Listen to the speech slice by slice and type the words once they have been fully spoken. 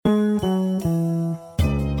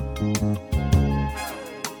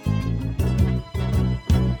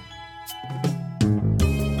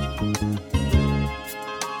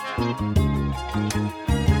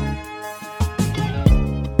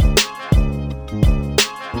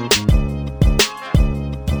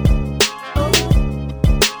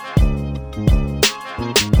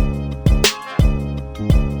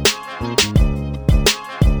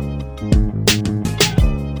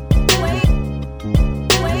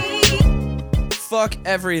Fuck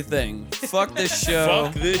everything. Fuck this show.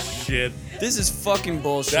 Fuck this shit. This is fucking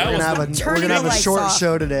bullshit. That We're gonna have a short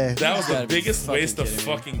show today. That was the gotta be biggest fucking waste of kidding me.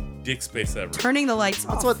 fucking dick space ever. Turning the lights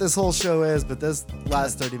off. That's what this whole show is, but this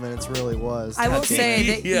last 30 minutes really was. I will God damn say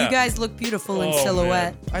it. that Yeah. you guys look beautiful in Oh,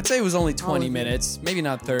 silhouette. I'd say it was only 20 you. minutes. Maybe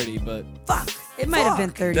not 30, but Fuck. It might have been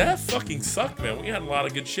 30. That fucking sucked, man. We had a lot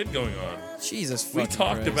of good shit going on. Jesus We fucking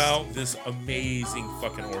talked Christ. about this amazing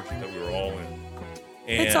fucking orgy that we were all in.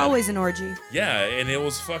 And It's always an orgy. Yeah, and it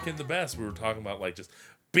was fucking the best. We were talking about like just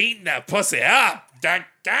beating that pussy up. Da,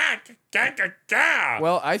 da, da, da, da.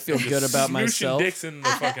 Well, I feel Just good about smooshing myself. dicks in the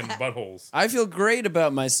fucking buttholes. I feel great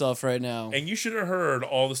about myself right now. And you should have heard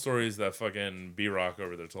all the stories that fucking B-Rock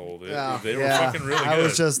over there told. They were Yeah. fucking really good. I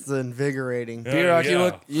was just invigorating. Yeah. B-Rock,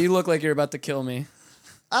 yeah. you look like you're about to kill me.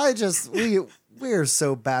 We are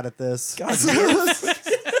so bad at this.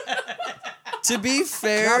 To be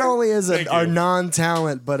fair, Not only is it Thank our you.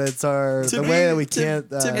 non-talent, but it's our To the be- way that we to- can't.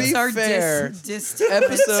 to be It's our fair, distant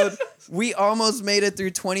episode, we almost made it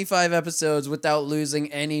through 25 episodes without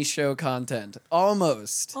losing any show content.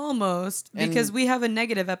 Almost. Almost. And- Because we have a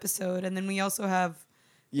negative episode, and then we also have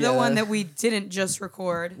Yeah. the one that we didn't just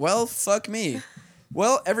record. Well, fuck me.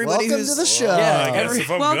 Well, everybody Welcome who's to the show. Yeah, I guess every- if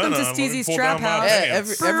I'm Welcome gonna, to I'm gonna Steezy's pull Trap down my House. Yeah,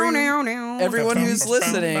 pants. everyone who's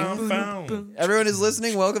listening. Boom. Everyone who's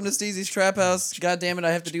listening, welcome to Steezy's Trap House. God damn it,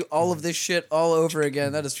 I have to do all of this shit all over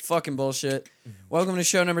again. That is fucking bullshit. Welcome to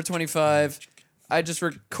show number 25. I just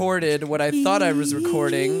recorded what I thought I was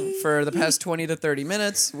recording for the past 20 to 30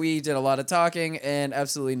 minutes. We did a lot of talking, and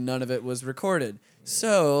absolutely none of it was recorded.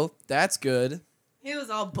 So, that's good. It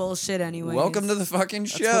was all bullshit anyway. Welcome to the fucking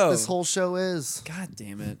That's show. what this whole show is. God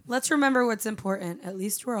damn it. Let's remember what's important. At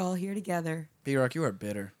least we're all here together. B-Rock, you are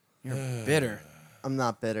bitter. You're bitter. I'm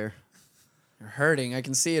not bitter. You're hurting. I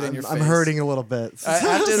can see it in your face. I'm hurting a little bit.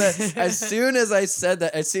 After that, as soon as I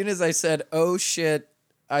said, oh shit,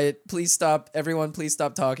 please stop, everyone, please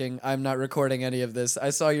stop talking. I'm not recording any of this.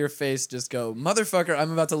 I saw your face just go, motherfucker,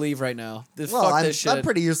 I'm about to leave right now. Fuck this shit. I'm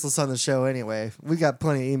pretty useless on the show anyway. We got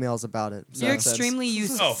plenty of emails about it. So. You're Nonsense. extremely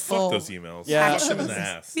useful. Oh, fuck those emails. Yeah. Fuck them in the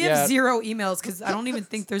ass. We have Yeah. 0 emails because I don't even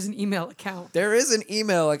think there's an email account. There is an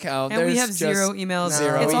email account. And we There's have just 0 emails.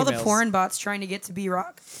 zero It's all the emails. porn bots trying to get to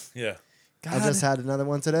B-Rock. Yeah. I just had another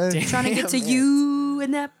one today. Trying to get to Damn it. you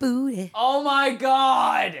and that booty. Oh my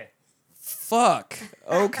god. Fuck.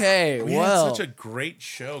 Okay, We well. had such a great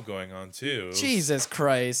show going on too. Jesus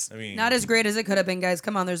Christ. I mean, Not as great as it could have been, guys.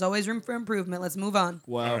 Come on, there's always room for improvement. Let's move on.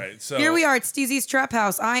 Wow. all right. So Here we are at Steezy's Trap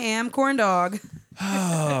House. I am Corn Dog.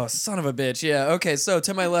 Oh, son of a bitch. Yeah. Okay. So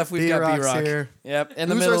to my left we've got B-Rock's B-Rock. here. Yep. In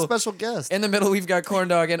the Who's middle. our special guest? In the middle we've got Corn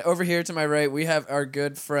Dog, and over here to my right we have our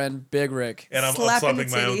good friend Big Rick. And I'm Slapping the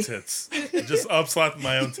upslapping my own titty. tits. Just upslapping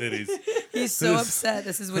my own titties. He's so upset.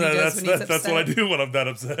 This is what he does when he's upset. That's what I do when I'm that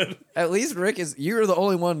upset. At least Rick you're the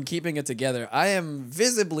only one keeping it together. I am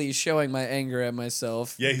visibly showing my anger at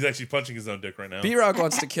myself. Yeah, he's actually punching his own dick right now. B-Rock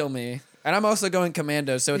wants to kill me. And I'm also going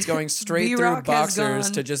commando, so it's going straight through B-Rock has boxers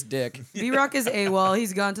gone. to just dick. B-Rock is AWOL.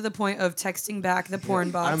 He's gone to the point of texting back the porn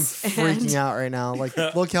I'm bots. freaking and out right now. Like,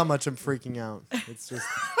 look how much I'm freaking out. It's just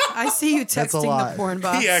I see you That's a texting the lot. porn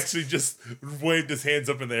bots. He actually just waved his hands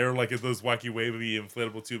up in the air like those wacky wavy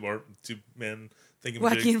inflatable tube men thinking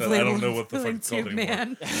Wacky that I don't inflatable know what the fuck inflatable it's called tube anymore.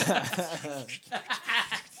 man.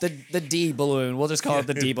 The D balloon. We'll just call it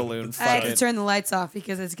the D balloon. I Fuck had to it. turn the lights off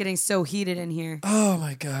because it's getting so heated in here. Oh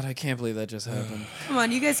my god, I can't believe that just happened. Come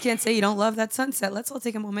on, you guys can't say you don't love that sunset. Let's all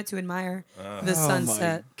take a moment to admire the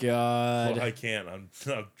sunset. Oh my god. Well, I can't. I'm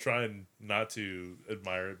trying not to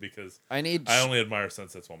admire it because I need I only admire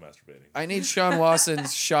sunsets while masturbating. I need Sean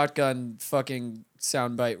Watson's shotgun fucking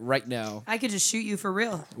soundbite right now. I could just shoot you for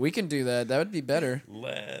real. We can do that. That would be better.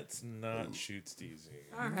 Let's not shoot Steezy.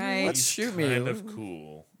 All right. Let's He's shoot me. kind of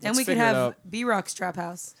cool. Then Let's we could figure it have out. B-Rock's Trap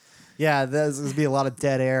House. yeah. There's gonna be a lot of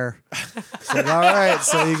dead air. It's like, all right,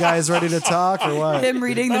 so you guys ready to talk or what? Him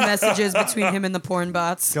reading the messages between him and the porn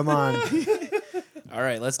bots. Come on. All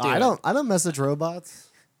right, let's do it. I don't message robots.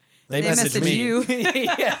 They message me. you.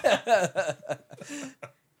 Yeah.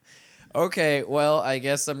 Okay, well, I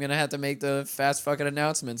guess I'm gonna have to make the fast fucking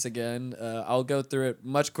announcements again. I'll go through it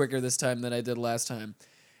much quicker this time than I did last time.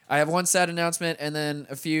 I have one sad announcement and then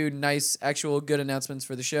a few nice, actual good announcements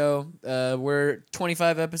for the show. We're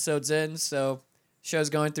 25 episodes in, so show's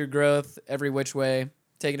going through growth every which way.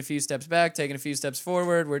 Taking a few steps back, taking a few steps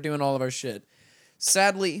forward. We're doing all of our shit.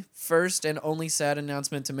 Sadly, first and only sad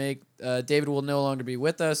announcement to make, David will no longer be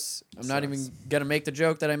with us. I'm not even going to make the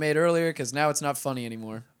joke that I made earlier because now it's not funny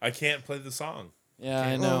anymore. I can't play the song. Yeah,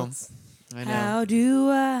 I know. I know. How do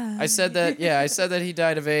I? I said that. Yeah, I said that he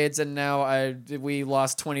died of AIDS, and now we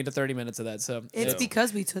lost 20 to 30 minutes of that. So It's Yeah.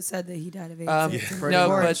 because we said that he died of AIDS. Um, It's in the pretty no,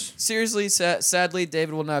 report. but seriously, sadly,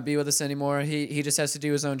 David will not be with us anymore. He just has to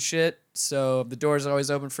do his own shit. So the doors are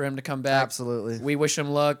always open for him to come back. Absolutely. We wish him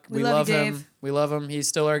luck. We love you, him. Dave. We love him. He's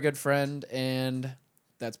still our good friend, and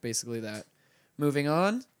that's basically that. Moving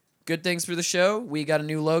on. Good things for the show. We got a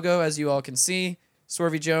new logo, as you all can see.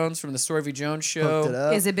 Swervy Jones from the Swervy Jones Hooked it Show.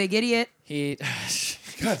 up. Is a big idiot, He,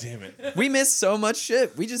 God damn it. we missed so much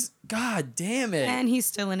shit. God damn it. and he's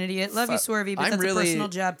still an idiot. Love you, Swervy, but I'm that's really- a personal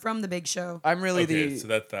jab from the Big Show. I'm really Okay, so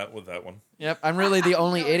that was that one. Yep, I'm really the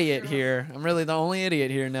only idiot here. I'm really the only idiot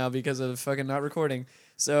here now because of fucking not recording.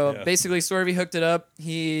 So Yeah. basically, Swervy hooked it up.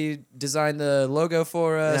 He designed the logo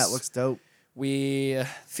for us. Yeah, it looks dope. We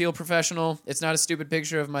feel professional. It's not a stupid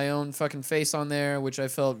picture of my own fucking face on there, which I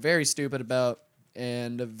felt very stupid about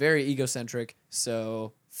and very egocentric.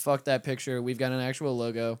 So fuck that picture. We've got an actual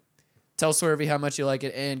logo. Tell Swervy how much you like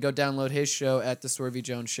it and go download his show at the Swervy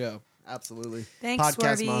Jones Show. Absolutely. Thanks,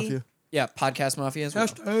 Podcast Swervy. Mafia. Yeah, Podcast Mafia as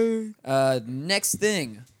well. Next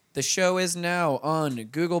thing, the show is now on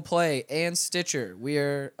Google Play and Stitcher. We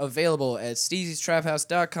are available at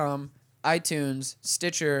steezystraphouse.com, iTunes,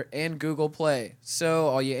 Stitcher, and Google Play. So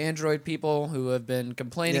all you Android people who have been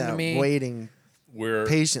complaining to me, waiting We're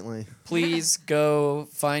patiently. please go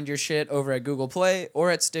find your shit over at Google Play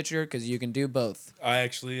or at Stitcher because you can do both. I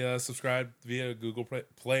actually subscribed via Google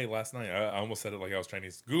Play last night. I almost said it like I was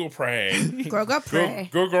Chinese. Google Play. Grow up, pray.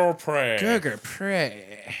 Google Play. Google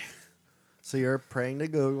Play. So you're praying to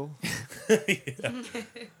Google.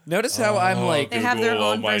 Notice how I'm like... They have their Google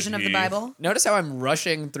own version of the Almighty. Bible. Notice how I'm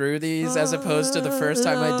rushing through these as opposed to the first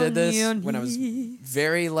time I did this when I was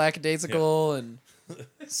very lackadaisical and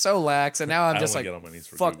so lax, and now I'm I just wanna like, get on my knees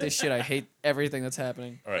for fuck Google. this shit. I hate everything that's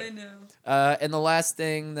happening. All right. And the last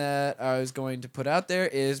thing that I was going to put out there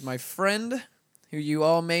is my friend, who you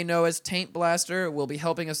all may know as Taint Blaster, will be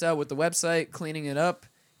helping us out with the website, cleaning it up,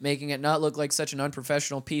 making it not look like such an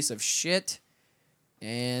unprofessional piece of shit.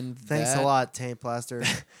 And Thanks a lot, Taint Blaster.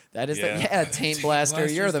 That is Yeah. Taint Blaster,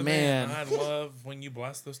 Blaster's you're the man. I love when you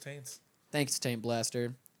blast those taints. Thanks, Taint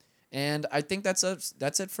Blaster. And I think that's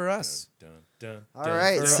it for us. Dun, dun, All dun.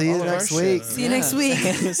 right, For see you all of our next shit. week. See you next week.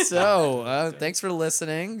 So, thanks for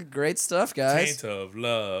listening. Great stuff, guys. Taint of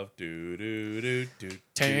love. Do, do, do, do,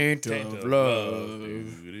 Taint do. of love. Do,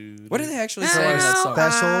 do, do. What do they actually say in that Now song?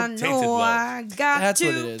 Special I Tainted know love. I got That's to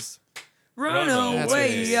what it is. run Run That's what it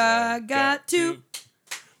away. is. I got to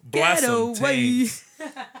blast get some away. taints.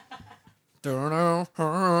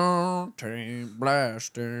 Taint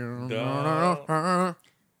Blaster.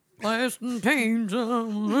 Blasting taints.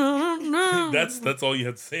 That's all you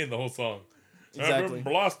had to say in the whole song. Exactly. I've been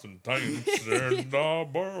blasting taints in the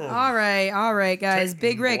burn. All right, guys. Taint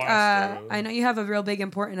Big Rick, Blaster. I know you have a real big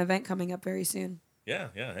important event coming up very soon. Yeah,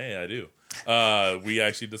 hey, I do. We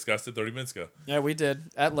actually discussed it 30 minutes ago. Yeah, we did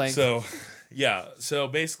at length. So, yeah. So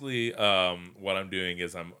basically, what I'm doing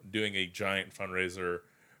is I'm doing a giant fundraiser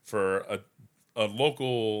for a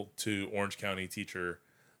local to Orange County teacher.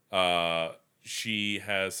 She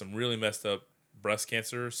has some really messed up breast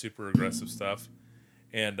cancer, super aggressive stuff,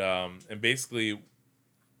 and basically,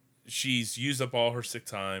 she's used up all her sick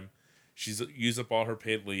time. She's used up all her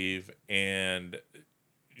paid leave, and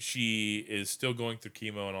she is still going through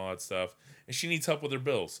chemo and all that stuff, and she needs help with her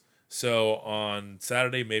bills. So on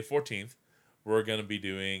Saturday, May 14th, we're going to be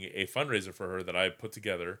doing a fundraiser for her that I put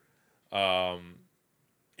together.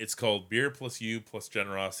 It's called Beer Plus You Plus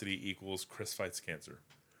Generosity Equals Chris Fights Cancer.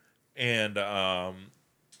 And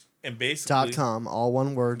basically... .com, all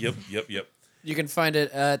one word. Yep. You can find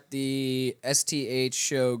it at the STH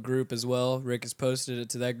show group as well. Rick has posted it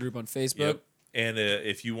to that group on Facebook. Yep. And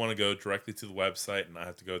if you want to go directly to the website and not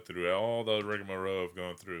have to go through all the rigmarole of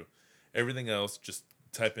going through everything else, just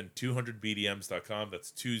type in 200bdms.com.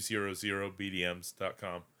 That's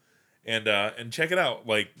 200bdms.com. And check it out.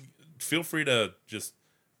 Like, feel free to just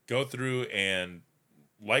go through and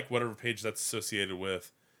like whatever page that's associated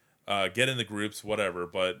with. Get in the groups, whatever.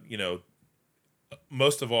 But,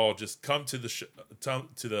 most of all, just come to the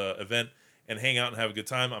to the event and hang out and have a good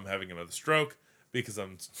time. I'm having another stroke because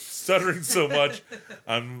I'm stuttering so much.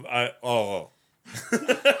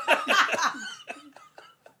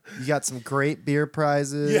 You got some great beer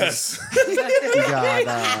prizes. Yes. You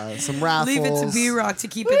got some raffles. Leave it to B-Rock to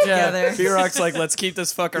keep it together. B-Rock's like, let's keep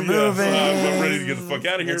this fucker Yeah, moving. I'm ready to get the fuck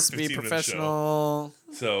out of here. Let's be 15-minute show. professional.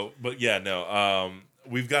 So, but yeah, no.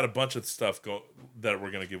 We've got a bunch of stuff that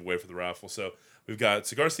we're going to give away for the raffle. So we've got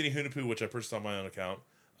Cigar City Hunapoo, which I purchased on my own account.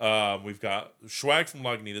 We've got Schwag from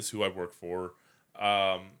Lagunitas, who I work for.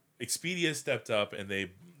 Expedia stepped up and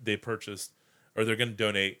they purchased, or they're going to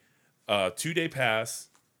donate a 2-day pass,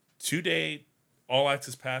 2-day all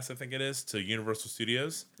access pass, I think it is, to Universal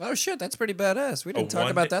Studios. Oh shit, that's pretty badass. We didn't talk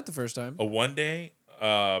about that the first time. A 1-day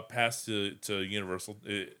pass to Universal.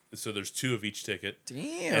 So there's 2 of each ticket.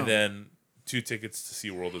 Damn. And then 2 tickets to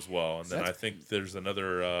SeaWorld as well. And then That's- I think there's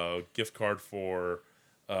another gift card for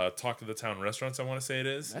Talk of the Town restaurants, I want to say it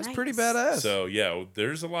is. That's Nice. pretty badass. So yeah,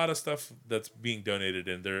 there's a lot of stuff that's being donated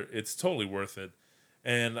in there. It's totally worth it.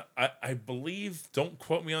 And I believe, don't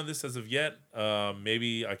quote me on this as of yet.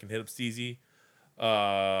 Maybe I can hit up Steezy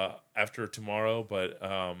after tomorrow, but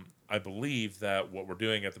I believe that what we're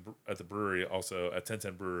doing at the brewery, also at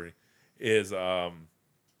 1010 Brewery, is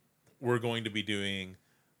we're going to be doing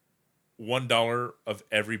 $1 of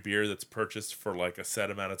every beer that's purchased for like a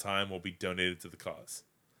set amount of time will be donated to the cause.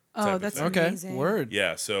 Oh, type of that's thing. Okay, amazing. word.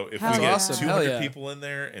 Yeah, so if Hell we yeah. get Awesome. 200 Hell yeah. people in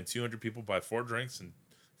there and 200 people buy 4 drinks in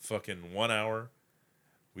fucking 1 hour,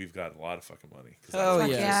 we've got a lot of fucking money. 'Cause Hell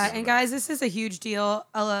that's yes. Yeah, and guys, this is a huge deal.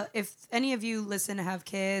 If any of you listen to have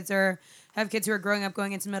kids or have kids who are growing up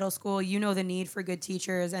going into middle school, you know the need for good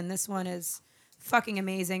teachers, and this one is fucking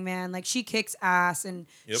amazing, man. Like, she kicks ass, and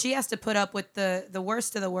Yep. she has to put up with the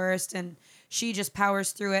worst of the worst, and she just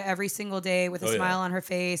powers through it every single day with a Oh, yeah. smile on her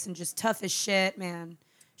face and just tough as shit, man.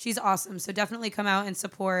 She's awesome. So definitely come out and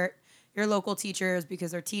support your local teachers because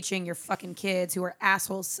they're teaching your fucking kids who are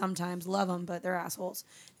assholes sometimes. Love them, but they're assholes,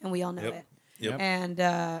 and we all know Yep. it. Yep.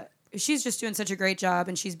 And she's just doing such a great job,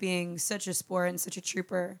 and she's being such a sport and such a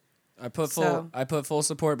trooper. I put So- full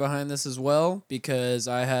support behind this as well because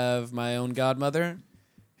I have my own godmother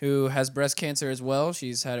who has breast cancer as well.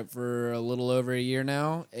 She's had it for a little over a year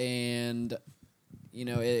now, and you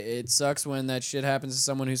know it sucks when that shit happens to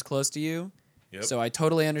someone who's close to you. Yep. So I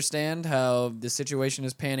totally understand how the situation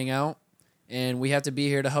is panning out, and we have to be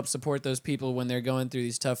here to help support those people when they're going through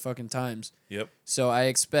these tough fucking times. Yep. So I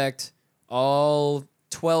expect all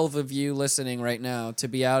 12 of you listening right now to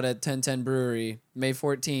be out at 1010 Brewery May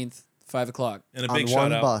 14th, 5 o'clock. And a On big one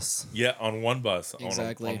shout out. bus. Yeah, on one bus.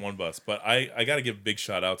 Exactly. On one bus. But I got to give a big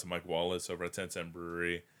shout out to Mike Wallace over at 1010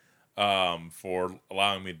 Brewery for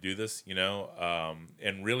allowing me to do this, you know.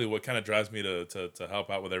 And really what kind of drives me to help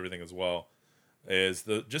out with everything as well is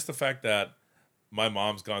the fact that my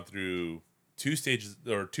mom's gone through 2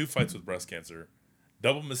 fights with breast cancer,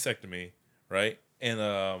 double mastectomy, right? And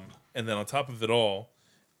then on top of it all,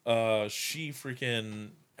 she freaking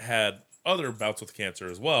had other bouts with cancer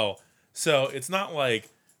as well. So it's not like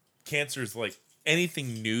cancer's like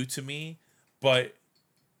anything new to me, but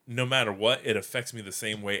no matter what, it affects me the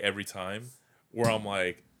same way every time. Where I'm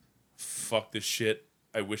like, fuck this shit.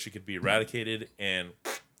 I wish it could be eradicated, and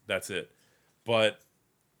that's it. But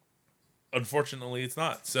unfortunately, it's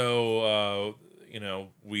not. So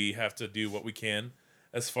we have to do what we can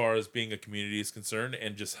as far as being a community is concerned,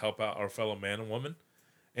 and just help out our fellow man and woman.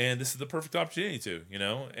 And this is the perfect opportunity to,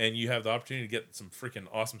 and you have the opportunity to get some freaking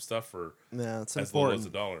awesome stuff for Yeah, it's as little as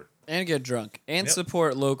important. $1. And get drunk. And Yep.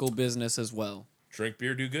 support local business as well. Drink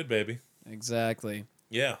beer, do good, baby. Exactly.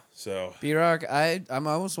 Yeah. So B-Rock, I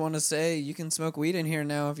almost want to say you can smoke weed in here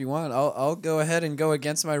now if you want. I'll go ahead and go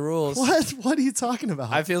against my rules. What? What are you talking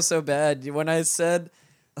about? I feel so bad when I said,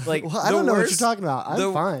 like, well, I the don't know what worst- you're talking about.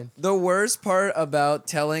 I'm fine. The worst part about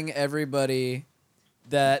telling everybody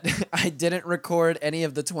that I didn't record any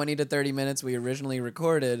of the 20 to 30 minutes we originally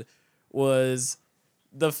recorded was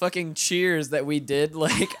the fucking cheers that we did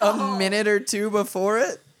like a minute or two before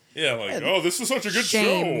it. yeah, like, oh, this is such a good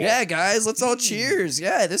Shame. show. Yeah, guys, let's all cheers.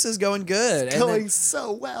 Yeah, this is going good. It's And then going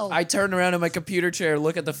so well. I turn around in my computer chair,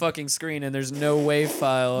 look at the fucking screen, and there's no WAV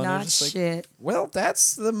file. And I'm Not just like, shit. well,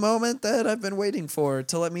 that's the moment that I've been waiting for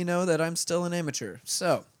to let me know that I'm still an amateur.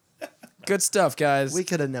 So, good stuff, guys. we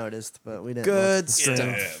could have noticed, but we didn't. Good watch the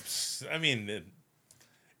stream. stuff. Yeah, I mean,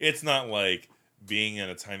 it's not like being in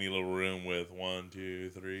a tiny little room with 1, 2,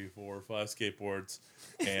 3, 4, 5 skateboards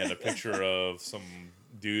and a picture of some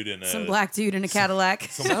dude in a Some black dude in a Cadillac.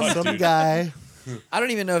 some black Some dude. guy. I don't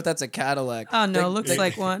even know if that's a Cadillac. Oh no, The- looks the,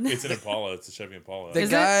 like one. It's an Impala. It's a Chevy Impala. the Is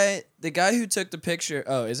guy who took the picture.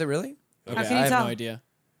 Oh, is it really? Okay, How can you I have tell? no idea.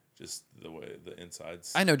 Just the way the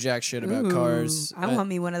insides. I know jack shit about Ooh, cars. I want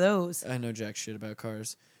me one of those. I know jack shit about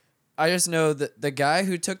cars. I just know that the guy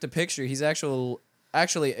who took the picture, he's actually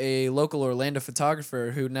a local Orlando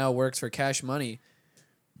photographer who now works for Cash Money.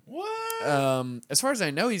 What? As far as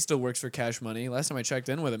I know, he still works for Cash Money. Last time I checked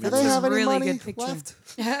in with him, Do he they was- have any really money good picture.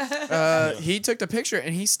 left? he took the picture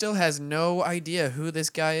and he still has no idea who this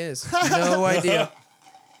guy is. No idea.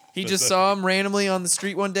 He just saw him randomly on the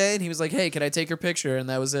street one day and he was like, "Hey, can I take your picture?" And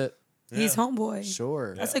that was it. He's Yeah. homeboy.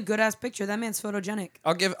 Sure. That's a good ass picture. That man's photogenic.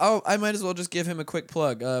 I might as well just give him a quick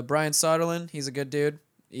plug. Brian Soderlin, he's a good dude.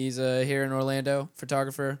 He's here in Orlando,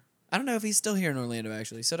 photographer. I don't know if he's still here in Orlando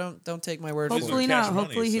actually. So don't take my word Hopefully for it. not. Cash money,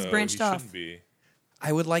 Hopefully he's so branched he off. shouldn't be.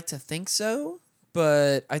 I would like to think so,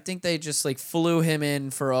 but I think they just like flew him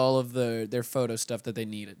in for all of their photo stuff that they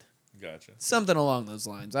needed. Gotcha. Something along those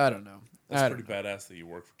lines. I don't know. That's I pretty don't know. badass that you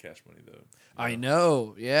work for Cash Money, though. I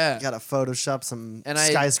know. Yeah. Got to Photoshop some And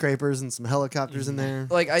skyscrapers and some helicopters in there.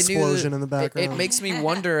 Like I knew explosion in the background. It makes me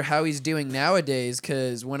wonder how he's doing nowadays.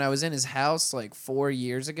 Because when I was in his house like 4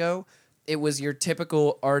 years ago, it was your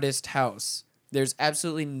typical artist house. There's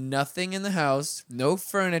absolutely nothing in the house, no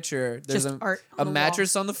furniture. There's Just art a on the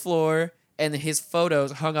mattress on the floor, and his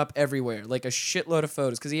photos hung up everywhere, like a shitload of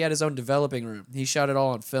photos. Because he had his own developing room. He shot it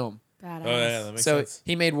all on film. Badass. Oh, yeah, that makes So sense.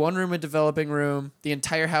 he made one room a developing room. The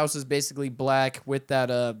entire house is basically black with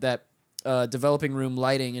that developing room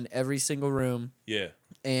lighting in every single room. Yeah.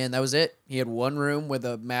 And that was it. He had one room with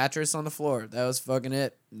a mattress on the floor. That was fucking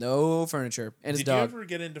it. No furniture. And his Did dog. you ever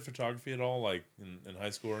get into photography at all, like in high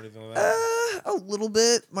school or anything like that? A little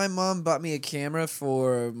bit. My mom bought me a camera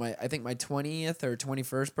for my 20th or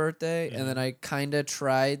 21st birthday, and then I kind of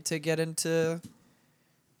tried to get into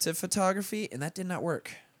photography, and that did not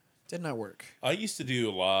work. Did not work. I used to do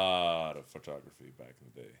a lot of photography back in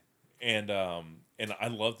the day, and I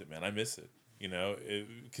loved it, man. I miss it,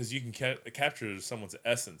 because you can capture someone's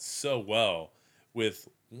essence so well with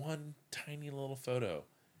one tiny little photo.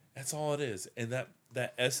 That's all it is, and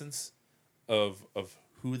that essence of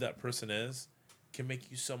who that person is can make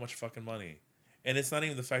you so much fucking money. And it's not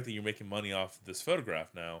even the fact that you're making money off this photograph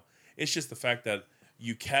now. It's just the fact that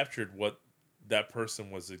you captured what that person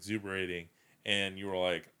was exuberating, and you were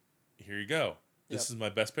like, here you go. This is my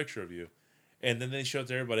best picture of you. And then they show it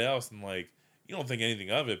to everybody else, and like, you don't think anything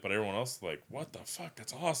of it, but everyone else is like, what the fuck?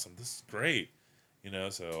 That's awesome. This is great.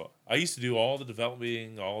 So I used to do all the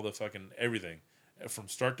developing, all the fucking everything from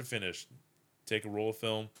start to finish. Take a roll of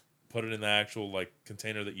film, put it in the actual like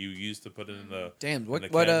container that you used to put it in the. Damn. in What the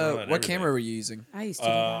camera and what everything. camera were you using? I used to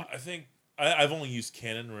do that. I think I've only used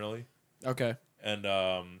Canon really, Okay. and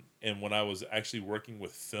when I was actually working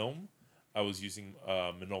with film, I was using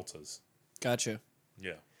Minoltas. Gotcha.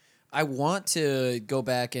 Yeah. I want to go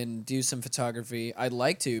back and do some photography. I'd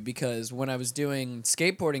like to, because when I was doing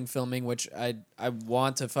skateboarding filming, which I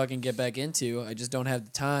want to fucking get back into, I just don't have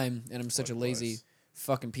the time, and I'm such a lazy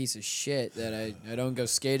fucking piece of shit that I don't go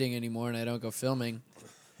skating anymore and I don't go filming.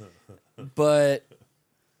 But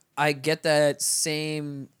I get that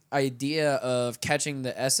same idea of catching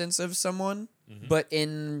the essence of someone, but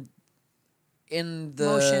in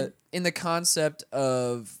Motion. the concept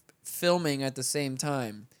of filming at the same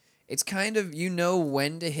time. It's kind of,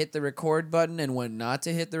 when to hit the record button and when not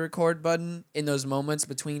to hit the record button in those moments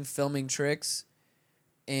between filming tricks.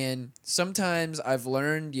 And sometimes I've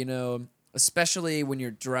learned, especially when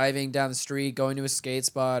you're driving down the street, going to a skate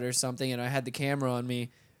spot or something, and I had the camera on me,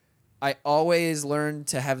 I always learn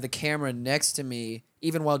to have the camera next to me,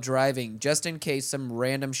 even while driving, just in case some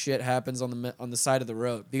random shit happens on the side of the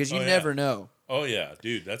road, because you never know. Oh yeah,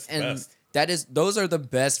 dude, that's the And best. those are the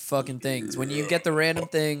best fucking things. When you get the random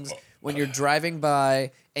things when you're driving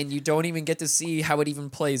by and you don't even get to see how it even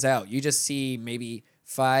plays out. You just see maybe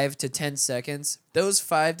 5 to 10 seconds. Those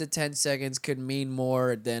 5 to 10 seconds could mean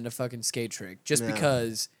more than a fucking skate trick, just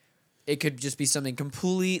because it could just be something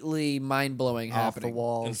completely mind-blowing Off happening. the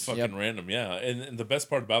walls. And fucking random, yeah. And the best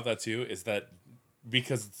part about that too is that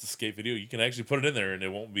because it's a skate video, you can actually put it in there and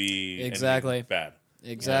it won't be Exactly. anything bad.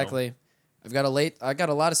 Exactly. I got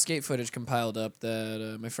a lot of skate footage compiled up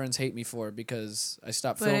that my friends hate me for because I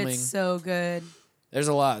stopped But filming. it's so good. There's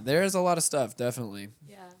a lot of stuff, definitely.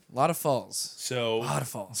 Yeah. A lot of falls. So, A lot of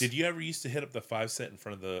falls. Did you ever used to hit up the 5 set in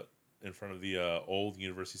front of the old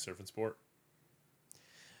University Surf and Sport?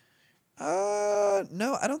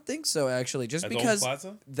 No, I don't think so, actually. Just At the old because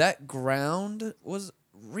plaza? that ground was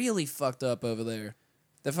really fucked up over there.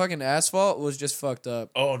 The fucking asphalt was just fucked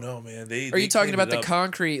up. Oh no, man! Are you talking about the up.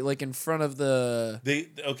 concrete, like in front of the?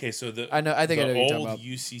 So the I know. I think I know the what you're old talking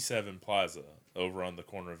about. UC7 Plaza over on the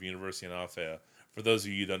corner of University and Althea. For those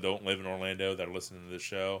of you that don't live in Orlando that are listening to this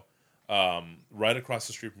show, right across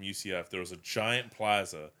the street from UCF, there was a giant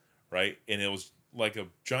plaza, right, and it was like a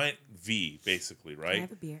giant V, basically, Can I right?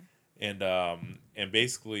 have a beer? And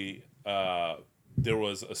basically, there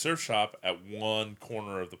was a surf shop at one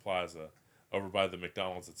corner of the plaza, over by the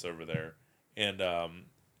McDonald's that's over there, and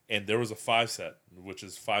there was a 5 set, which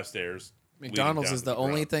is 5 stairs. McDonald's leading is down the to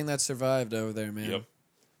only ground. thing that survived over there, man. Yep.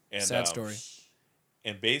 And, Sad story.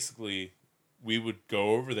 And basically, we would go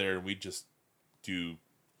over there and we'd just do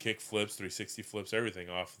kick flips, 360 flips, everything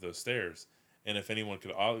off of those stairs. And if anyone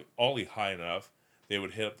could ollie high enough, they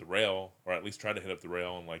would hit up the rail, or at least try to hit up the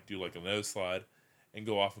rail and like do like a nose slide. and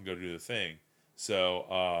go off and go do the thing.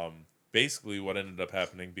 So basically what ended up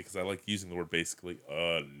happening, because I like using the word basically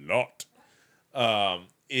a lot,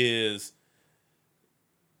 is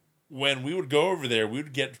when we would go over there, we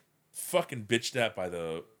would get fucking bitched at by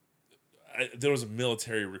there was a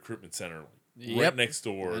military recruitment center right next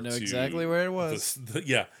door. I know to exactly where it was.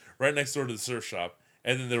 Right next door to the surf shop.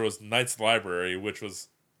 And then there was Knight's Library, which was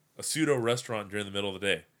a pseudo restaurant during the middle of the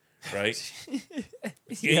day, right?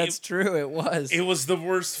 That's true. It was. It was the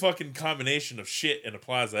worst fucking combination of shit in a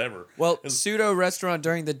plaza ever. Well, pseudo restaurant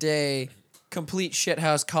during the day, complete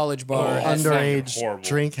shithouse college bar. Oh, at night. Underage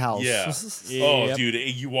drink house. Yeah. Yeah. Oh, Yep. dude,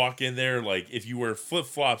 you walk in there, like, if you wear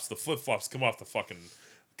flip-flops, the flip-flops come off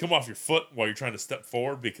your foot while you're trying to step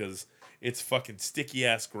forward because it's fucking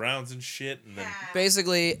sticky-ass grounds and shit. And then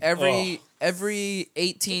Basically, every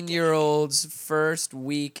 18-year-old's first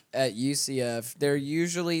week at UCF, they're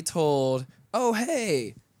usually told, oh,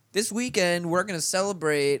 hey, this weekend we're going to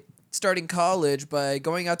celebrate starting college by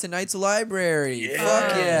going out to Knight's Library.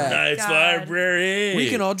 Fuck yeah. Knight's God. Library. We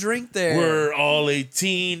can all drink there. We're all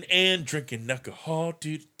 18 and drinking alcohol.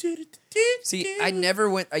 See, I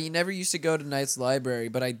never used to go to Knight's Library,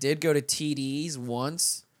 but I did go to TD's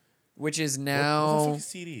once, which is now... What the fuck is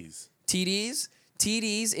CDs? TD's?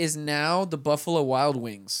 TD's is now the Buffalo Wild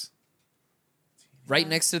Wings. Right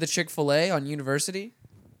next to the Chick-fil-A on University.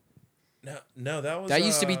 No, that was... That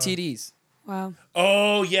used to be TD's. Wow.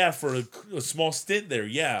 Oh, yeah, for a small stint there,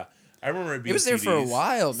 yeah. I remember it being It was there for a TD's.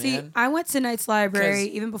 while, See, man. I went to Knight's Library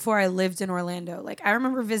 'Cause- even before I lived in Orlando. Like, I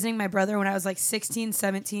remember visiting my brother when I was like 16,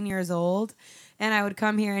 17 years old. And I would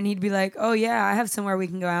come here and he'd be like, oh, yeah, I have somewhere we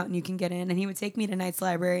can go out and you can get in. And he would take me to Knight's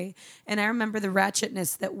Library. And I remember the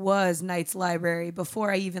ratchetness that was Knight's Library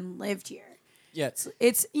before I even lived here. Yeah.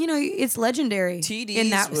 It's it's legendary TD's in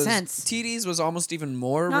that was, sense. TD's was almost even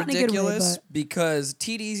more Not in a good way, ridiculous but- because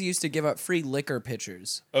TD's used to give up free liquor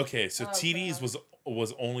pitchers. Okay, so TD's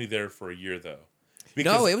was only there for a year, though.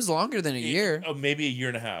 No, it was longer than a year. Maybe a year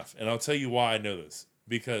and a half. And I'll tell you why I know this.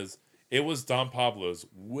 Because it was Don Pablo's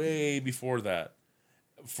way before that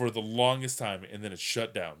for the longest time, and then it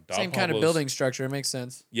shut down. Same kind of building structure. It makes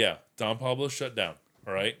sense. Yeah, Don Pablo shut down,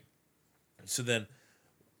 all right? So then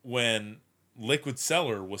when Liquid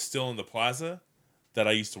Cellar was still in the plaza that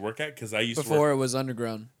I used to work at, because I used to Before work... it was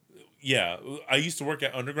underground. Yeah, I used to work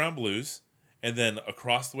at Underground Blues, and then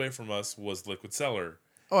across the way from us was Liquid Cellar.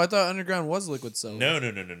 Oh, I thought underground was Liquid Cellar.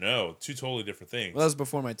 No. Two totally different things. Well, that was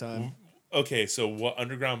before my time. Okay, so what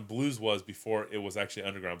Underground Blues was before it was actually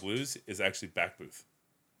Underground Blues is actually Back Booth.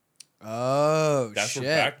 Oh, That's shit.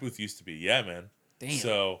 where Back Booth used to be. Yeah, man. Damn.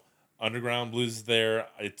 So Underground Blues is there.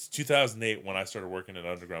 It's 2008 when I started working at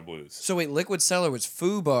Underground Blues. So wait, Liquid Cellar was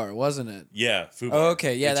Foo Bar, wasn't it? Yeah, Foo Oh, Bar.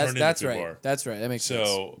 okay, yeah, It turned that's into Foo right. Bar. That's right. That makes sense.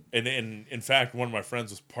 So, and in fact, one of my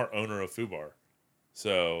friends was part owner of Foo Bar.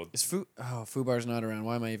 So Is Foo Bar's not around.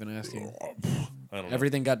 Why am I even asking? I don't know.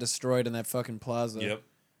 Everything got destroyed in that fucking plaza. Yep.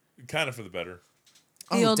 Kind of for the better.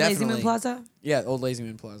 The old Lazy definitely. Moon Plaza. Yeah, old Lazy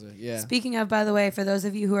Moon Plaza. Yeah. Speaking of, by the way, for those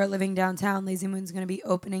of you who are living downtown, Lazy Moon's going to be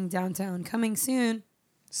opening downtown coming soon.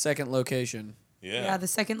 Second location. Yeah. The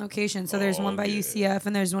second location. So there's one by yeah. UCF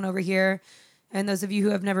and there's one over here. And those of you who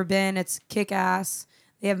have never been, it's kick ass.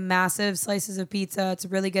 They have massive slices of pizza. It's a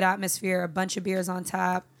really good atmosphere. A bunch of beers on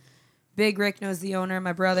tap. Big Rick knows the owner,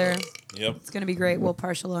 my brother. Yep. It's going to be great. We'll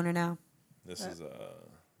partial owner now. This is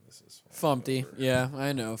Fumpty. whatever. Yeah,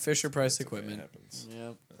 I know. Fisher Price It's okay, Equipment. it happens.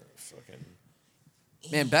 Yep. Fucking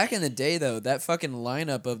Man, back in the day though, that fucking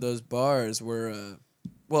lineup of those bars were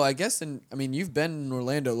well, I guess you've been in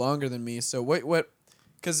Orlando longer than me, so what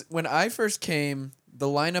cuz when I first came, the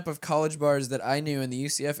lineup of college bars that I knew in the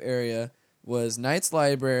UCF area was Knight's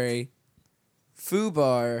Library, Foo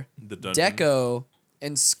Bar, The Dungeon. Deco,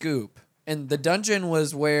 and Scoop. And the Dungeon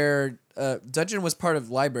was where Dungeon was part of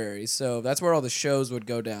library, so that's where all the shows would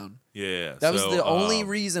go down. Yeah. That was so, the only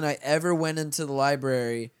reason I ever went into the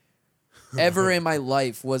library ever in my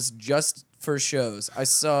life was just for shows. I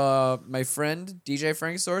saw my friend DJ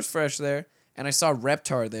Frank Source Fresh there, and I saw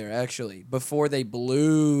Reptar there actually before they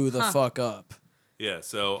blew the fuck up. Yeah.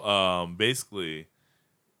 So basically,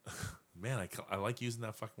 man, I like using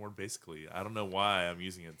that fucking word. Basically, I don't know why I'm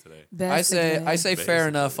using it today. I say Basically. fair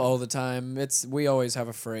enough all the time. We always have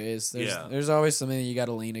a phrase. Yeah. There's always something that you got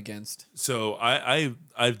to lean against. So I've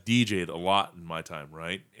DJ'd a lot in my time,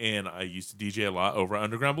 right? And I used to DJ a lot over at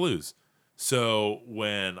Underground Blues. So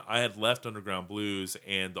when I had left Underground Blues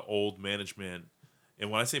and the old management, and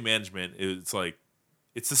when I say management, it's like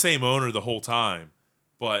it's the same owner the whole time,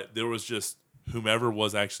 but there was just whomever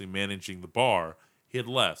was actually managing the bar, he had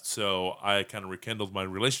left. So I kind of rekindled my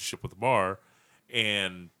relationship with the bar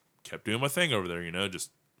and kept doing my thing over there, just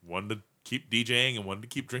wanted to keep DJing and wanted to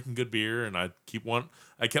keep drinking good beer, and I kept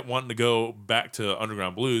wanting to go back to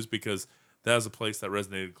Underground Blues because that was a place that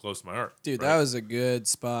resonated close to my heart. Dude, right? that was a good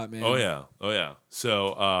spot, man. Oh yeah.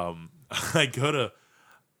 So I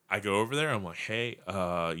go over there. I'm like, hey,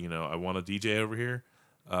 I want a DJ over here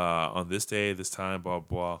on this day, this time, blah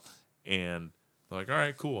blah. And they're like, all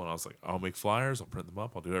right, cool. And I was like, I'll make flyers, I'll print them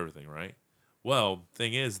up, I'll do everything, right? Well,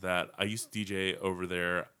 thing is that I used to DJ over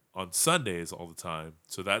there on Sundays all the time,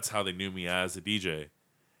 so that's how they knew me as a DJ.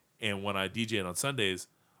 And when I DJed on Sundays,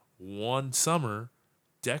 one summer,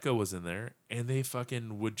 Deco was in there, and they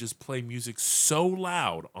fucking would just play music so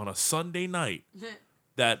loud on a Sunday night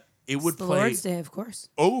that it would It's the play Lord's Day, of course.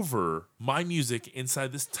 over my music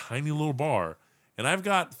inside this tiny little bar. And I've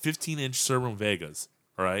got 15-inch Servo Vegas,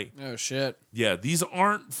 all right? Oh, shit. Yeah, these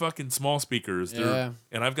aren't fucking small speakers. Yeah.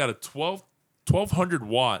 And I've got a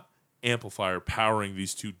 1,200-watt amplifier powering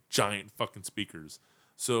these two giant fucking speakers.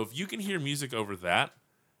 So if you can hear music over that,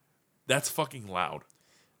 that's fucking loud.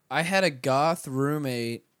 I had a goth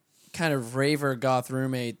roommate, kind of raver goth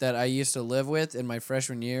roommate that I used to live with in my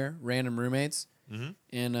freshman year, random roommates,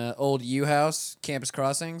 in old U House, Campus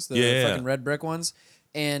Crossings, the fucking red brick ones.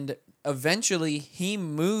 And eventually he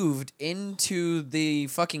moved into the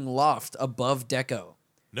fucking loft above Deco.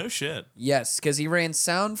 No shit. Yes, because he ran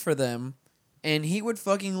sound for them, and he would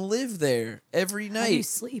fucking live there every How do you night.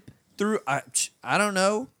 sleep? I don't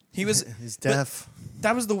know. He was... He's deaf.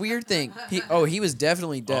 That was the weird thing. He was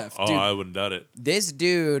definitely deaf. Oh, Dude, I wouldn't doubt it. this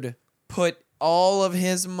dude put all of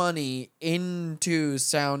his money into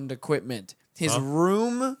sound equipment. His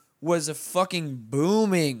room was fucking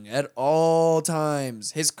booming at all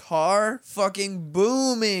times. His car fucking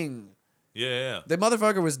booming. Yeah. The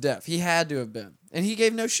motherfucker was deaf. He had to have been. And he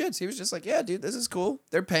gave no shits. He was just like, yeah, dude, this is cool.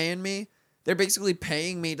 They're paying me. They're basically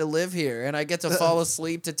paying me to live here, and I get to fall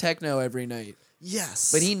asleep to techno every night.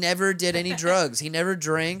 Yes. But he never did any drugs. He never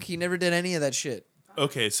drank. He never did any of that shit.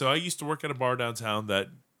 Okay, so I used to work at a bar downtown that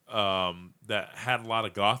had a lot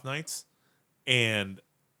of goth nights, and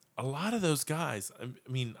a lot of those guys, I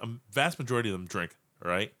mean, a vast majority of them drink, all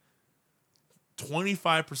right?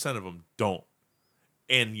 25% of them don't.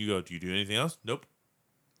 And you go, do you do anything else? Nope.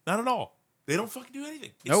 Not at all. They don't fucking do anything.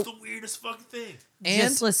 Nope. It's the weirdest fucking thing. And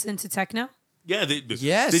Just listen to techno? Yeah,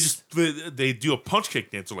 Yes. they do a punch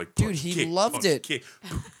kick dance. They're like, Dude, punch, he kick, loved punch, it. kick.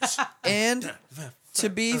 And to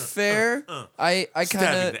be fair, I kind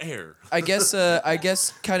Stabbing of the air. I guess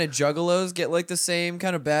kind of juggalos get like the same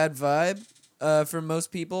kind of bad vibe for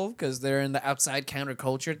most people because they're in the outside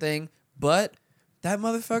counterculture thing. But that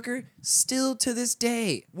motherfucker, still to this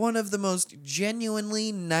day, one of the most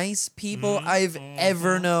genuinely nice people I've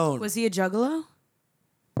ever known. Was he a juggalo?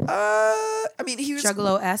 I mean, he was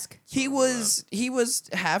Juggalo-esque? he was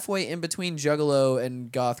halfway in between Juggalo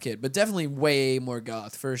and Goth Kid, but definitely way more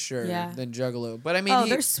goth for sure Yeah. than Juggalo. But I mean, Oh, he,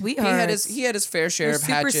 they're He had his sweethearts. fair share They're of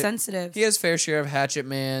super Hatchet. sensitive. He has fair share of Hatchet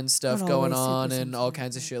Man stuff Not going always on super and all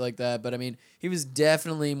kinds of shit like that. But I mean, he was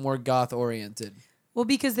definitely more goth oriented. Well,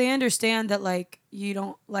 because they understand that, like, you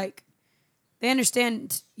don't, like, they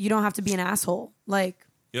understand you don't have to be an asshole. Like,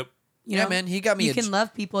 Yep. you Yeah, know, man, he got me You a can j-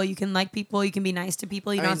 love people, you can like people, you can be nice to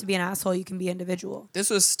people. You I don't mean- have to be an asshole. You can be individual. This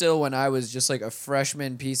was still when I was just like a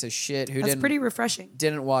freshman piece of shit who That's pretty refreshing.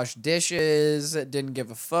 didn't wash dishes, didn't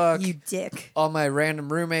give a fuck. You dick. All my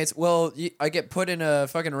random roommates. Well, I get put in a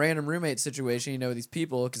fucking random roommate situation, with these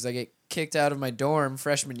people because I get kicked out of my dorm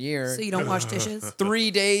freshman year. So you don't wash dishes.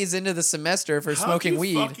 3 days into the semester for How smoking do you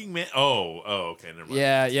weed. fucking okay, never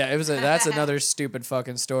mind. Yeah, that's another stupid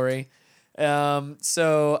fucking story.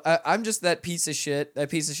 So I'm just that piece of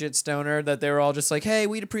shit stoner that they were all just like, hey,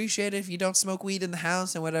 we'd appreciate it if you don't smoke weed in the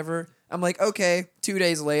house and whatever. I'm like, okay. 2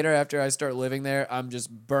 days later, after I start living there, I'm just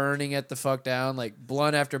burning it the fuck down, like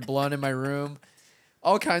blunt after blunt in my room,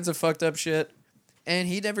 all kinds of fucked up shit. And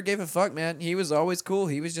he never gave a fuck, man. He was always cool.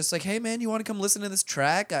 He was just like, hey, man, you want to come listen to this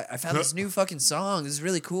track? I found this new fucking song. This is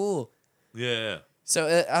really cool. Yeah.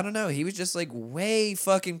 So I don't know. He was just like way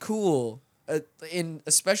fucking cool,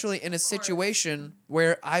 especially in a situation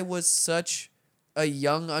where I was such a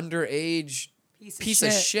young underage piece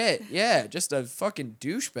of shit. Yeah, just a fucking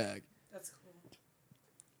douchebag. That's cool.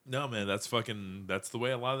 No, man, that's the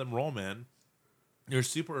way a lot of them roll, man. They're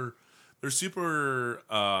super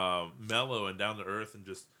mellow and down to earth, and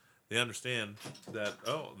just they understand that.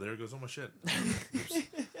 Oh, there goes all my shit. Oops.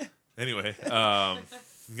 Anyway, I'm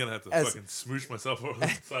gonna have to fucking smoosh myself over the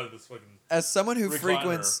side of this fucking. As someone who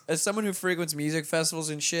recliner. frequents music festivals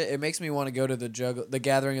and shit, it makes me want to go to the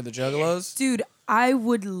gathering of the Juggalos. Dude, I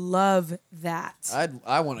would love that.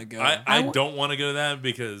 I want to go. I don't want to go to that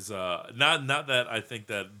because not that I think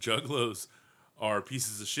that juggalos are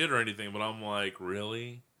pieces of shit or anything, but I'm like,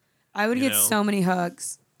 really? I would You get know? so many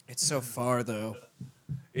hugs. It's so far though.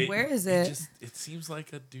 Where is it? It seems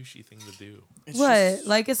like a douchey thing to do. It's What? just-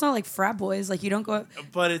 Like, it's not like frat boys. Like, you don't go.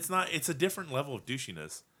 But it's not. It's a different level of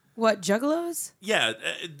douchiness. What, juggalos? Yeah,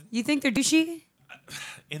 You think they're douchey?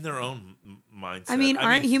 in their own mindset. I mean,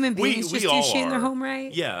 aren't human beings we just all douchey in their are. home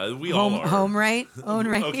right? Yeah, we all are. Home right? Own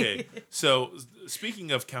right? Okay, so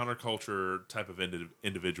speaking of counterculture type of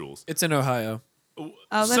individuals, It's in Ohio. Oh,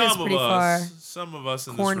 that is pretty far. Some of us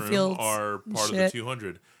in this room Cornfields are and part of the shit.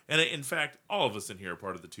 200, and in fact, all of us in here are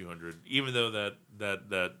part of the 200. Even though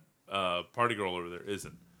that party girl over there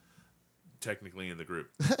isn't technically in the group,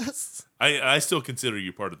 I still consider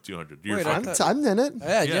you part of the 200. You're Wait, fucking- I'm in it.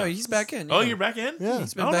 Yeah, Yeah. no, he's back in. Oh, yeah. you're back in? Yeah.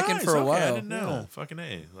 He's been back in for a Okay, while. I didn't know. Yeah. Fucking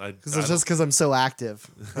A. Because it's just because I'm so active.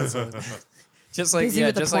 That's what, Just like Busy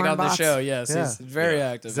with the just like porn on the bots. show. Yes, Yeah. he's very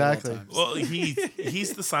Yeah. active. at all Exactly. times. Well,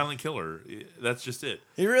 he's the silent killer. That's just it.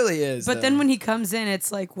 He really is. But though. then when he comes in,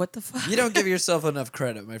 it's like, what the fuck? you don't give yourself enough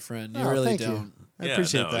credit, my friend. You Oh, really thank you. don't. I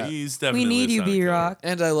appreciate that. He's We definitely need a you, silent killer. B-Rock.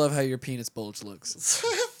 And I love how your penis bulge looks.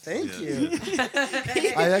 Thank Yeah. you.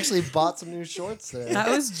 I actually bought some new shorts today. That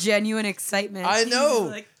was genuine excitement. I He was know.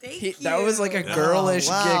 like, thank you. That was like a girlish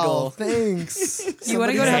wow, giggle. Thanks. You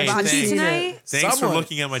want to go to Hey, hibachi thanks. tonight? Thanks Someone- for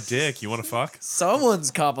looking at my dick. You want to fuck?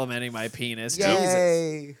 Someone's complimenting my penis. Jesus.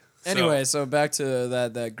 Yay. Anyway, so back to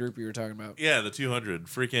that group you were talking about. Yeah, the 200.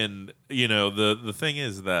 Freaking, the thing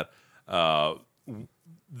is that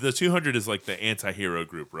the 200 is like the anti-hero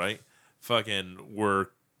group, right? Fucking,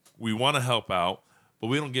 we want to help out, but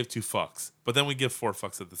we don't give 2 fucks. But then we give 4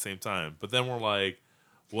 fucks at the same time. But then we're like,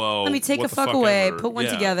 well, Let me take what a the fuck away, ever. put one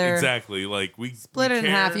Yeah, together. Exactly. Like we Split we it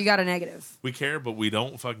in half. care- You got a negative. We care, but we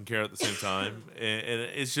don't fucking care at the same time. And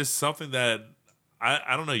it's just something that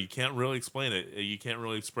I don't know. You can't really explain it. You can't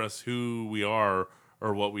really express who we are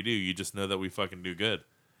or what we do. You just know that we fucking do good.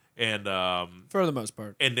 And For the most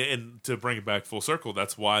part. and to bring it back full circle,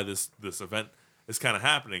 that's why this event is kind of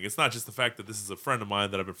happening. It's not just the fact that this is a friend of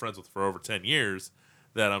mine that I've been friends with for over 10 years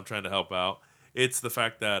that I'm trying to help out. It's the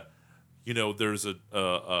fact that there's a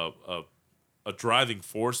driving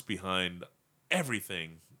force behind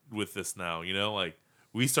everything with this now. Like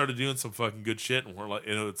we started doing some fucking good shit, and we're like,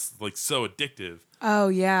 it's like so addictive. Oh,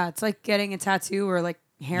 yeah. It's like getting a tattoo or like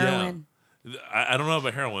heroin. I don't know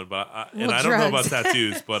about heroin, but I Well, don't know about drugs.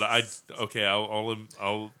 tattoos. But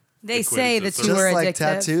I'll They equate say it to the certain- two Just are like addictive.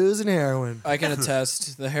 tattoos and heroin. I can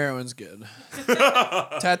attest the heroin's good.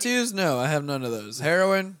 Tattoos, no, I have none of those.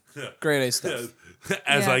 Heroin, grade A stuff.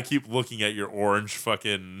 As Yeah. I keep looking at your orange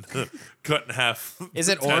fucking cut in half. Is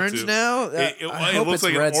it tattoo. orange now? It I it hope looks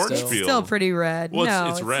it's like red an orange still. peel. Still pretty red. Well,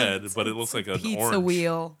 no, it's red, but it looks like an pizza orange.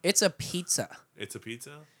 wheel. It's a pizza. It's a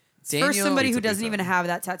pizza. For somebody who Pizza, doesn't pizza. even have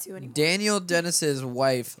that tattoo anymore. Daniel Dennis's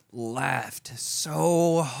wife laughed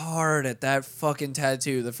so hard at that fucking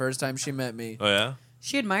tattoo the first time she met me. Oh yeah,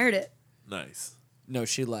 She admired it. nice. No,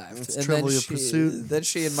 she laughed. It's and Trivial then she, Pursuit. Then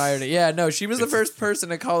she admired it. Yeah, no, she was the first person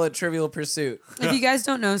to call it Trivial Pursuit. If you guys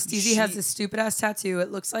don't know, Steezy has She- this stupid ass tattoo. It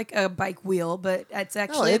looks like a bike wheel, but it's No,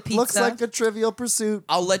 actually a it pizza. looks like a Trivial Pursuit.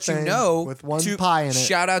 I'll let you thing know. with one to pie in it.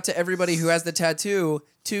 Shout out to everybody who has the tattoo.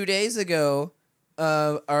 2 days ago,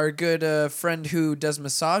 our good friend who does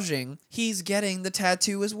massaging, he's getting the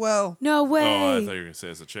tattoo as well. No way. Oh, I thought you were gonna say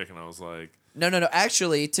it's a chicken. I was like, No.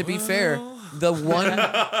 Actually, to be fair, the one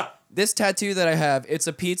this tattoo that I have, it's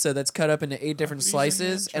a pizza that's cut up into 8 different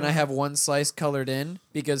slices, and I have one slice colored in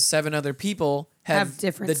because 7 other people Have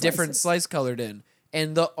different the different slices. slice colored in,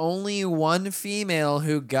 and the only one female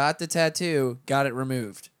who got the tattoo got it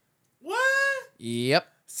removed. what? Yep.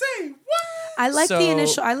 Say what? I like So- the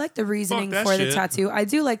initial. I like the reasoning that for the shit. tattoo. I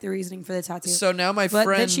do like the reasoning for the tattoo. So now my but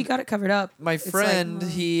friend, then she got it covered up. my It's like, friend,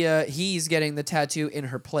 mm. he's getting the tattoo in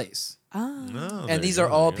her place, Ah. No, and these are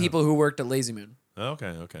all people who worked at Lazy Moon.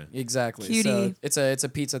 Okay. Exactly. Cutie. So it's a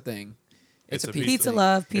pizza thing. It's, a pizza. Pizza thing.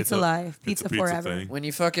 love, It's pizza a- life, it's a pizza pizza forever. thing. When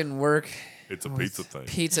you fucking work It's a pizza thing.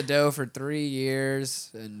 pizza dough for 3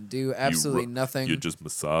 years and do absolutely nothing. You're just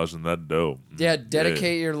massaging that dough. Yeah,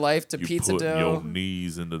 dedicate your life to You pizza putting dough. your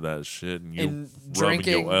knees into that shit and you And rubbing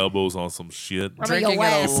drinking- your elbows on some shit. Rubbing your Drinking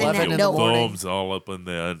at ass in 11 that in the dough. morning. Thumbs all up in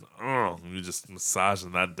there and you're just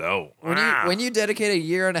massaging that dough. When you dedicate a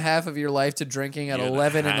year and a half of your life to drinking at Year and a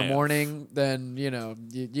 11 in the half. morning, then you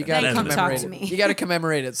got to Then come talk commemorate to it. me. You got to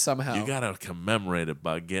commemorate it somehow. You gotta commemorate it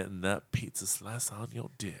by getting that pizza slice on your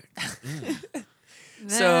dick.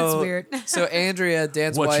 That's So- weird. So Andrea,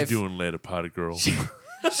 Dan's What wife, you doing later, potty girl? she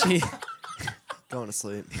Going to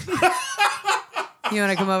sleep. You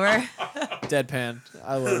want to come over? deadpan.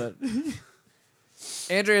 I love it.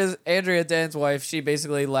 Andrea, Dan's wife, she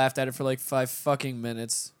basically laughed at it for like 5 fucking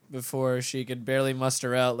minutes before she could barely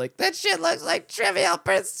muster out like, that shit looks like Trivial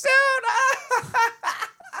Pursuit.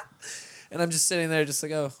 And I'm just sitting there just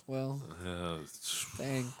like, oh, well,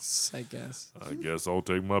 thanks, I guess. I guess I'll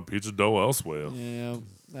take my pizza dough elsewhere. Yeah,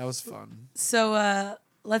 that was fun. So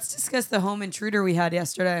let's discuss the home intruder we had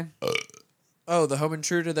yesterday. Oh, the home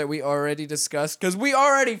intruder that we already discussed? Because we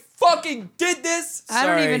already fucking did this? I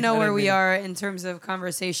don't even know I where didn't we mean- are in terms of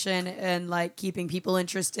conversation and like keeping people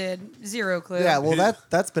interested. Zero clue. Yeah, well,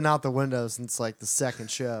 that's been out the window since like the second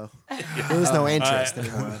show. There's no interest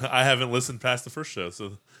anymore. I haven't listened past the first show,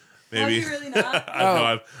 so maybe. Have you really not? I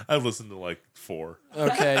know I've listened to like 4.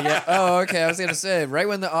 Okay, yeah. Oh, okay. I was going to say, right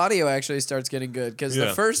when the audio actually starts getting good, because the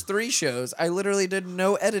Yeah. first 3 shows, I literally did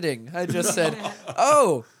no editing. I just said,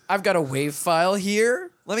 oh, I've got a WAV file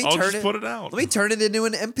here. Let me I'll turn just put it out. Let me turn it into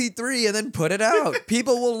an MP3 and then put it out.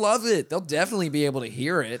 People will love it. They'll definitely be able to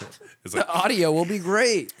hear it. It's The like, audio will be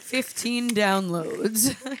great. 15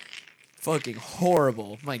 downloads. Fucking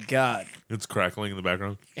horrible. My God. it's crackling in the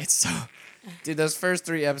background. It's so... Dude, those first